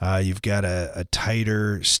 you've got a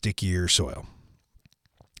tighter, stickier soil.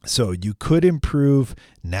 So you could improve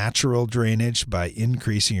natural drainage by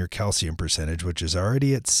increasing your calcium percentage, which is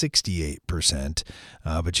already at 68%,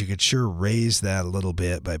 but you could sure raise that a little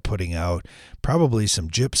bit by putting out probably some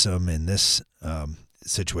gypsum in this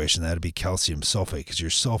situation. That would be calcium sulfate, because your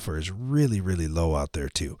sulfur is really, really low out there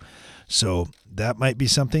too. So that might be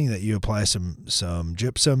something that you apply some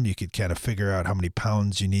gypsum. You could kind of figure out how many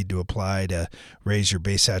pounds you need to apply to raise your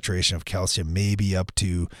base saturation of calcium, maybe up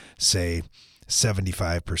to, say,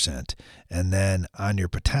 75%. And then on your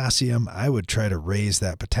potassium, I would try to raise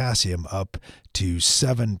that potassium up to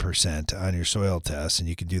 7% on your soil test. And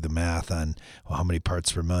you can do the math on how many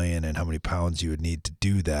parts per million and how many pounds you would need to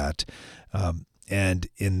do that. And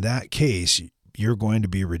in that case, you're going to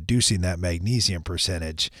be reducing that magnesium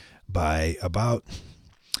percentage by about,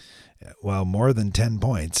 well, more than 10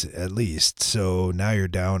 points at least. So now you're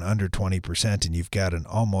down under 20%, and you've got an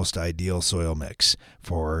almost ideal soil mix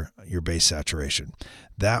for your base saturation.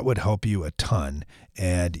 That would help you a ton.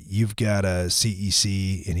 And you've got a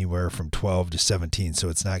CEC anywhere from 12 to 17, so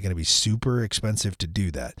it's not going to be super expensive to do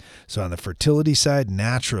that. So on the fertility side,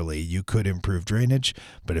 naturally, you could improve drainage.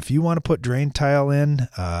 But if you want to put drain tile in,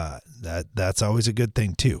 that's always a good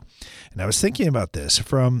thing too. And I was thinking about this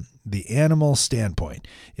from the animal standpoint.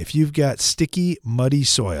 If you've got sticky, muddy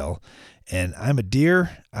soil, and I'm a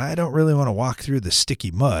deer, I don't really want to walk through the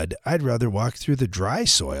sticky mud. I'd rather walk through the dry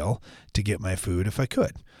soil to get my food if I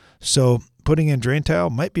could. So putting in drain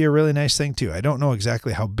tile might be a really nice thing too. I don't know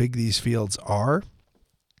exactly how big these fields are,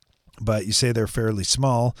 but you say they're fairly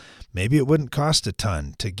small. Maybe it wouldn't cost a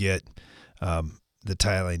ton to get the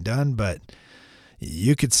tiling done, but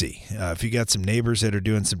you could see if you got some neighbors that are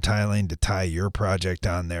doing some tiling, to tie your project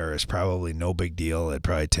on there is probably no big deal. It'd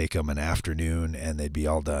probably take them an afternoon and they'd be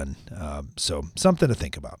all done. So something to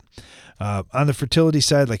think about. On the fertility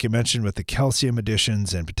side, like I mentioned, with the calcium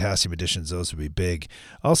additions and potassium additions, those would be big.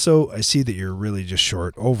 Also, I see that you're really just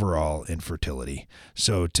short overall in fertility.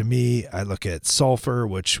 So to me, I look at sulfur,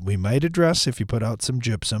 which we might address if you put out some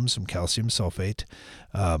gypsum, some calcium sulfate.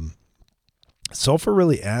 Sulfur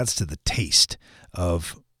really adds to the taste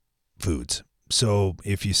of foods. So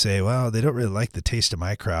if you say, well, they don't really like the taste of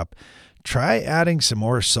my crop, try adding some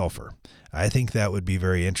more sulfur. I think that would be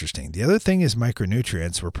very interesting. The other thing is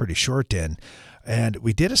micronutrients we're pretty short in. And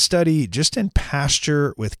we did a study just in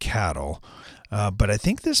pasture with cattle, but I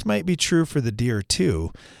think this might be true for the deer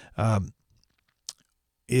too,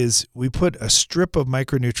 is we put a strip of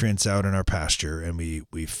micronutrients out in our pasture and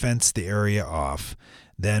we fenced the area off.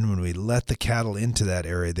 Then when we let the cattle into that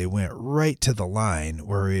area, they went right to the line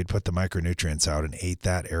where we had put the micronutrients out and ate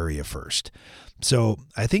that area first. So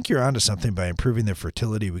I think you're onto something. By improving the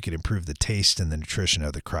fertility, we could improve the taste and the nutrition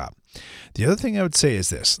of the crop. The other thing I would say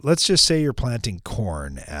is this. Let's just say you're planting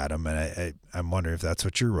corn, Adam, and I'm wondering if that's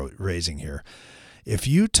what you're raising here. If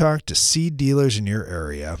you talk to seed dealers in your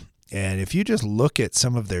area, and if you just look at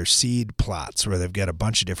some of their seed plots where they've got a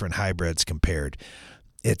bunch of different hybrids compared,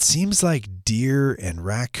 it seems like deer and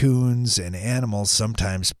raccoons and animals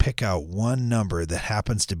sometimes pick out one number that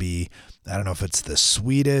happens to be, I don't know if it's the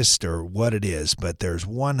sweetest or what it is, but there's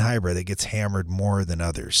one hybrid that gets hammered more than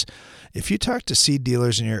others. If you talk to seed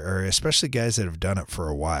dealers in your area, especially guys that have done it for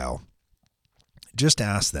a while, just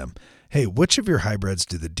ask them, hey, which of your hybrids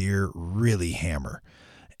do the deer really hammer?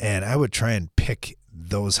 And I would try and pick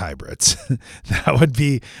those hybrids. That would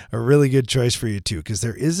be a really good choice for you too, because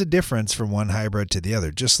there is a difference from one hybrid to the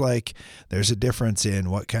other, just like there's a difference in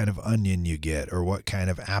what kind of onion you get or what kind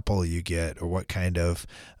of apple you get or what kind of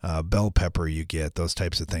bell pepper you get, those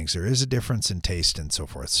types of things. There is a difference in taste and so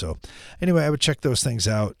forth. So anyway, I would check those things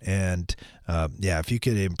out. And if you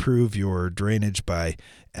could improve your drainage by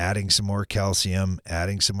adding some more calcium,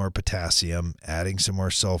 adding some more potassium, adding some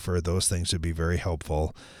more sulfur, those things would be very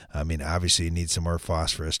helpful. I mean, obviously you need some more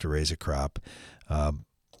phosphorus to raise a crop.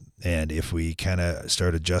 And if we kind of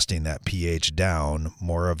start adjusting that pH down,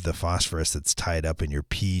 more of the phosphorus that's tied up in your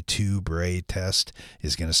P2 Bray test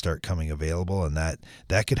is going to start coming available, and that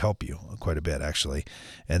could help you quite a bit, actually.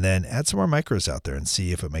 And then add some more micros out there and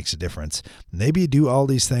see if it makes a difference. Maybe do all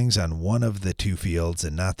these things on one of the two fields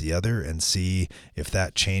and not the other, and see if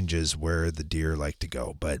that changes where the deer like to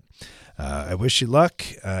go. But I wish you luck.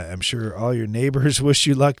 I'm sure all your neighbors wish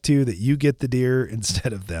you luck too, that you get the deer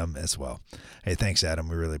instead of them as well. Hey, thanks, Adam.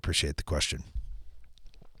 We really appreciate the question.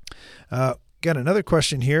 Got another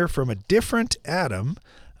question here from a different Adam.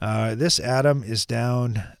 This Adam is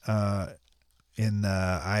down in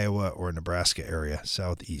the Iowa or Nebraska area,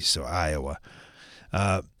 southeast, so Iowa.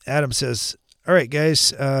 Adam says, all right,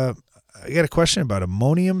 guys, I got a question about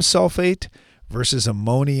ammonium sulfate versus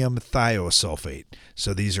ammonium thiosulfate.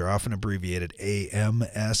 So these are often abbreviated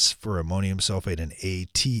AMS for ammonium sulfate and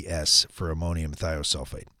ATS for ammonium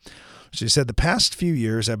thiosulfate. So he said, the past few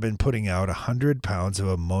years I've been putting out 100 pounds of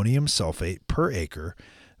ammonium sulfate per acre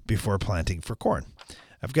before planting for corn.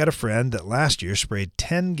 I've got a friend that last year sprayed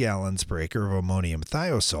 10 gallons per acre of ammonium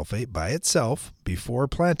thiosulfate by itself before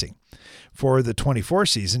planting. For the 24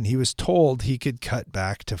 season, he was told he could cut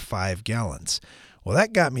back to 5 gallons. Well,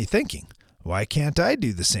 that got me thinking, why can't I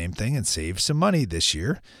do the same thing and save some money this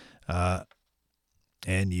year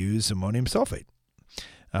and use ammonium sulfate?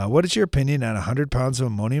 What is your opinion on 100 pounds of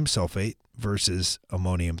ammonium sulfate versus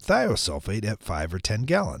ammonium thiosulfate at 5 or 10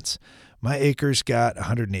 gallons? My acres got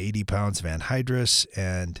 180 pounds of anhydrous,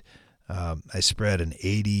 and I spread an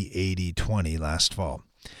 80-80-20 last fall.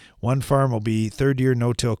 One farm will be third year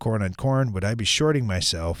no-till corn on corn. Would I be shorting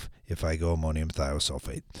myself if I go ammonium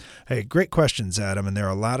thiosulfate? Hey, great questions, Adam, and there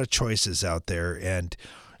are a lot of choices out there. And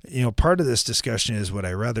part of this discussion is, would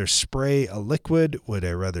I rather spray a liquid? Would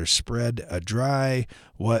I rather spread a dry?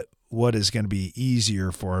 What is going to be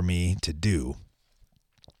easier for me to do?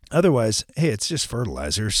 Otherwise, hey, it's just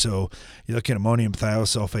fertilizer. So you look at ammonium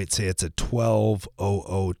thiosulfate, say it's a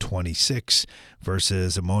 12:00:26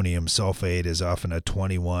 versus ammonium sulfate is often a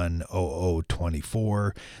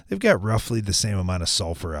 21:00:24. They've got roughly the same amount of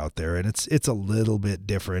sulfur out there, and it's a little bit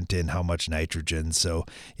different in how much nitrogen. So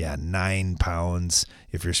yeah, 9 pounds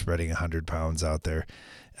if you're spreading 100 pounds out there.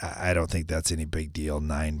 I don't think that's any big deal,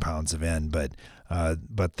 9 pounds of N, but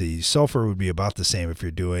the sulfur would be about the same if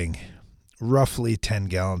you're doing roughly 10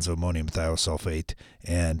 gallons of ammonium thiosulfate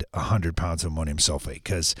and 100 pounds of ammonium sulfate,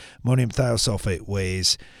 because ammonium thiosulfate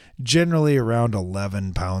weighs generally around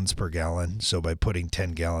 11 pounds per gallon. So by putting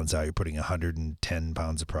 10 gallons out, you're putting 110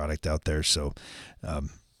 pounds of product out there. So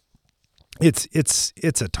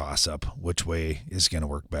it's a toss-up which way is going to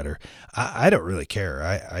work better. I don't really care.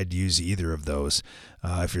 I'd use either of those.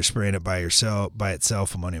 If you're spraying it by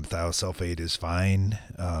itself, ammonium thiosulfate is fine,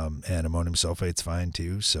 and ammonium sulfate's fine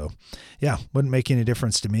too. So yeah, wouldn't make any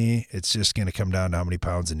difference to me. It's just going to come down to how many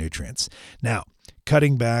pounds of nutrients. Now,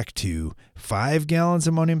 cutting back to 5 gallons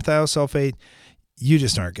of ammonium thiosulfate, you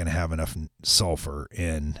just aren't going to have enough sulfur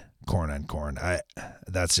in corn on corn.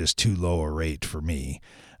 That's just too low a rate for me.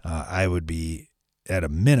 I would be at a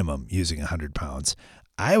minimum using 100 pounds.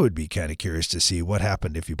 I would be kind of curious to see what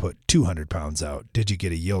happened if you put 200 pounds out. Did you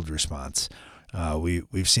get a yield response?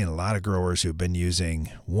 We've seen a lot of growers who've been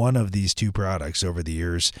using one of these two products over the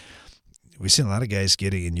years. We've seen a lot of guys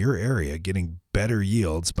in your area getting better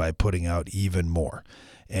yields by putting out even more.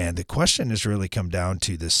 And the question has really come down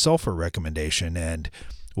to the sulfur recommendation, and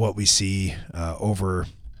what we see over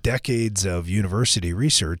decades of university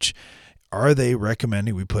research. Are they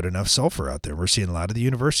recommending we put enough sulfur out there? We're seeing a lot of the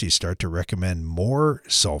universities start to recommend more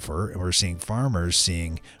sulfur, and we're seeing farmers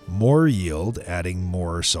seeing more yield, adding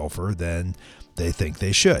more sulfur than they think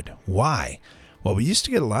they should. Why? Well, we used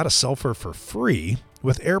to get a lot of sulfur for free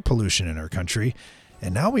with air pollution in our country,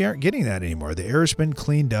 and now we aren't getting that anymore. The air has been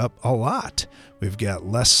cleaned up a lot. We've got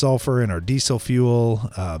less sulfur in our diesel fuel,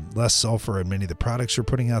 less sulfur in many of the products we're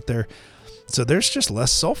putting out there. So there's just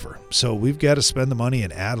less sulfur. So we've got to spend the money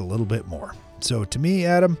and add a little bit more. So to me,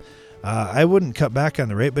 Adam, I wouldn't cut back on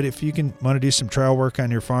the rate, but if you want to do some trial work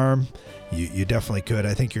on your farm, you definitely could.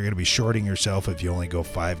 I think you're going to be shorting yourself if you only go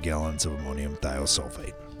 5 gallons of ammonium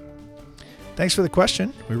thiosulfate. Thanks for the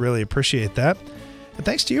question. We really appreciate that. And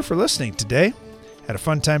thanks to you for listening today. Had a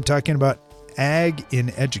fun time talking about ag in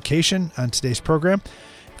education on today's program.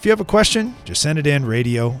 If you have a question, just send it in,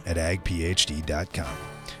 radio@agphd.com.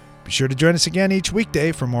 Be sure to join us again each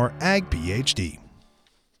weekday for more Ag PhD.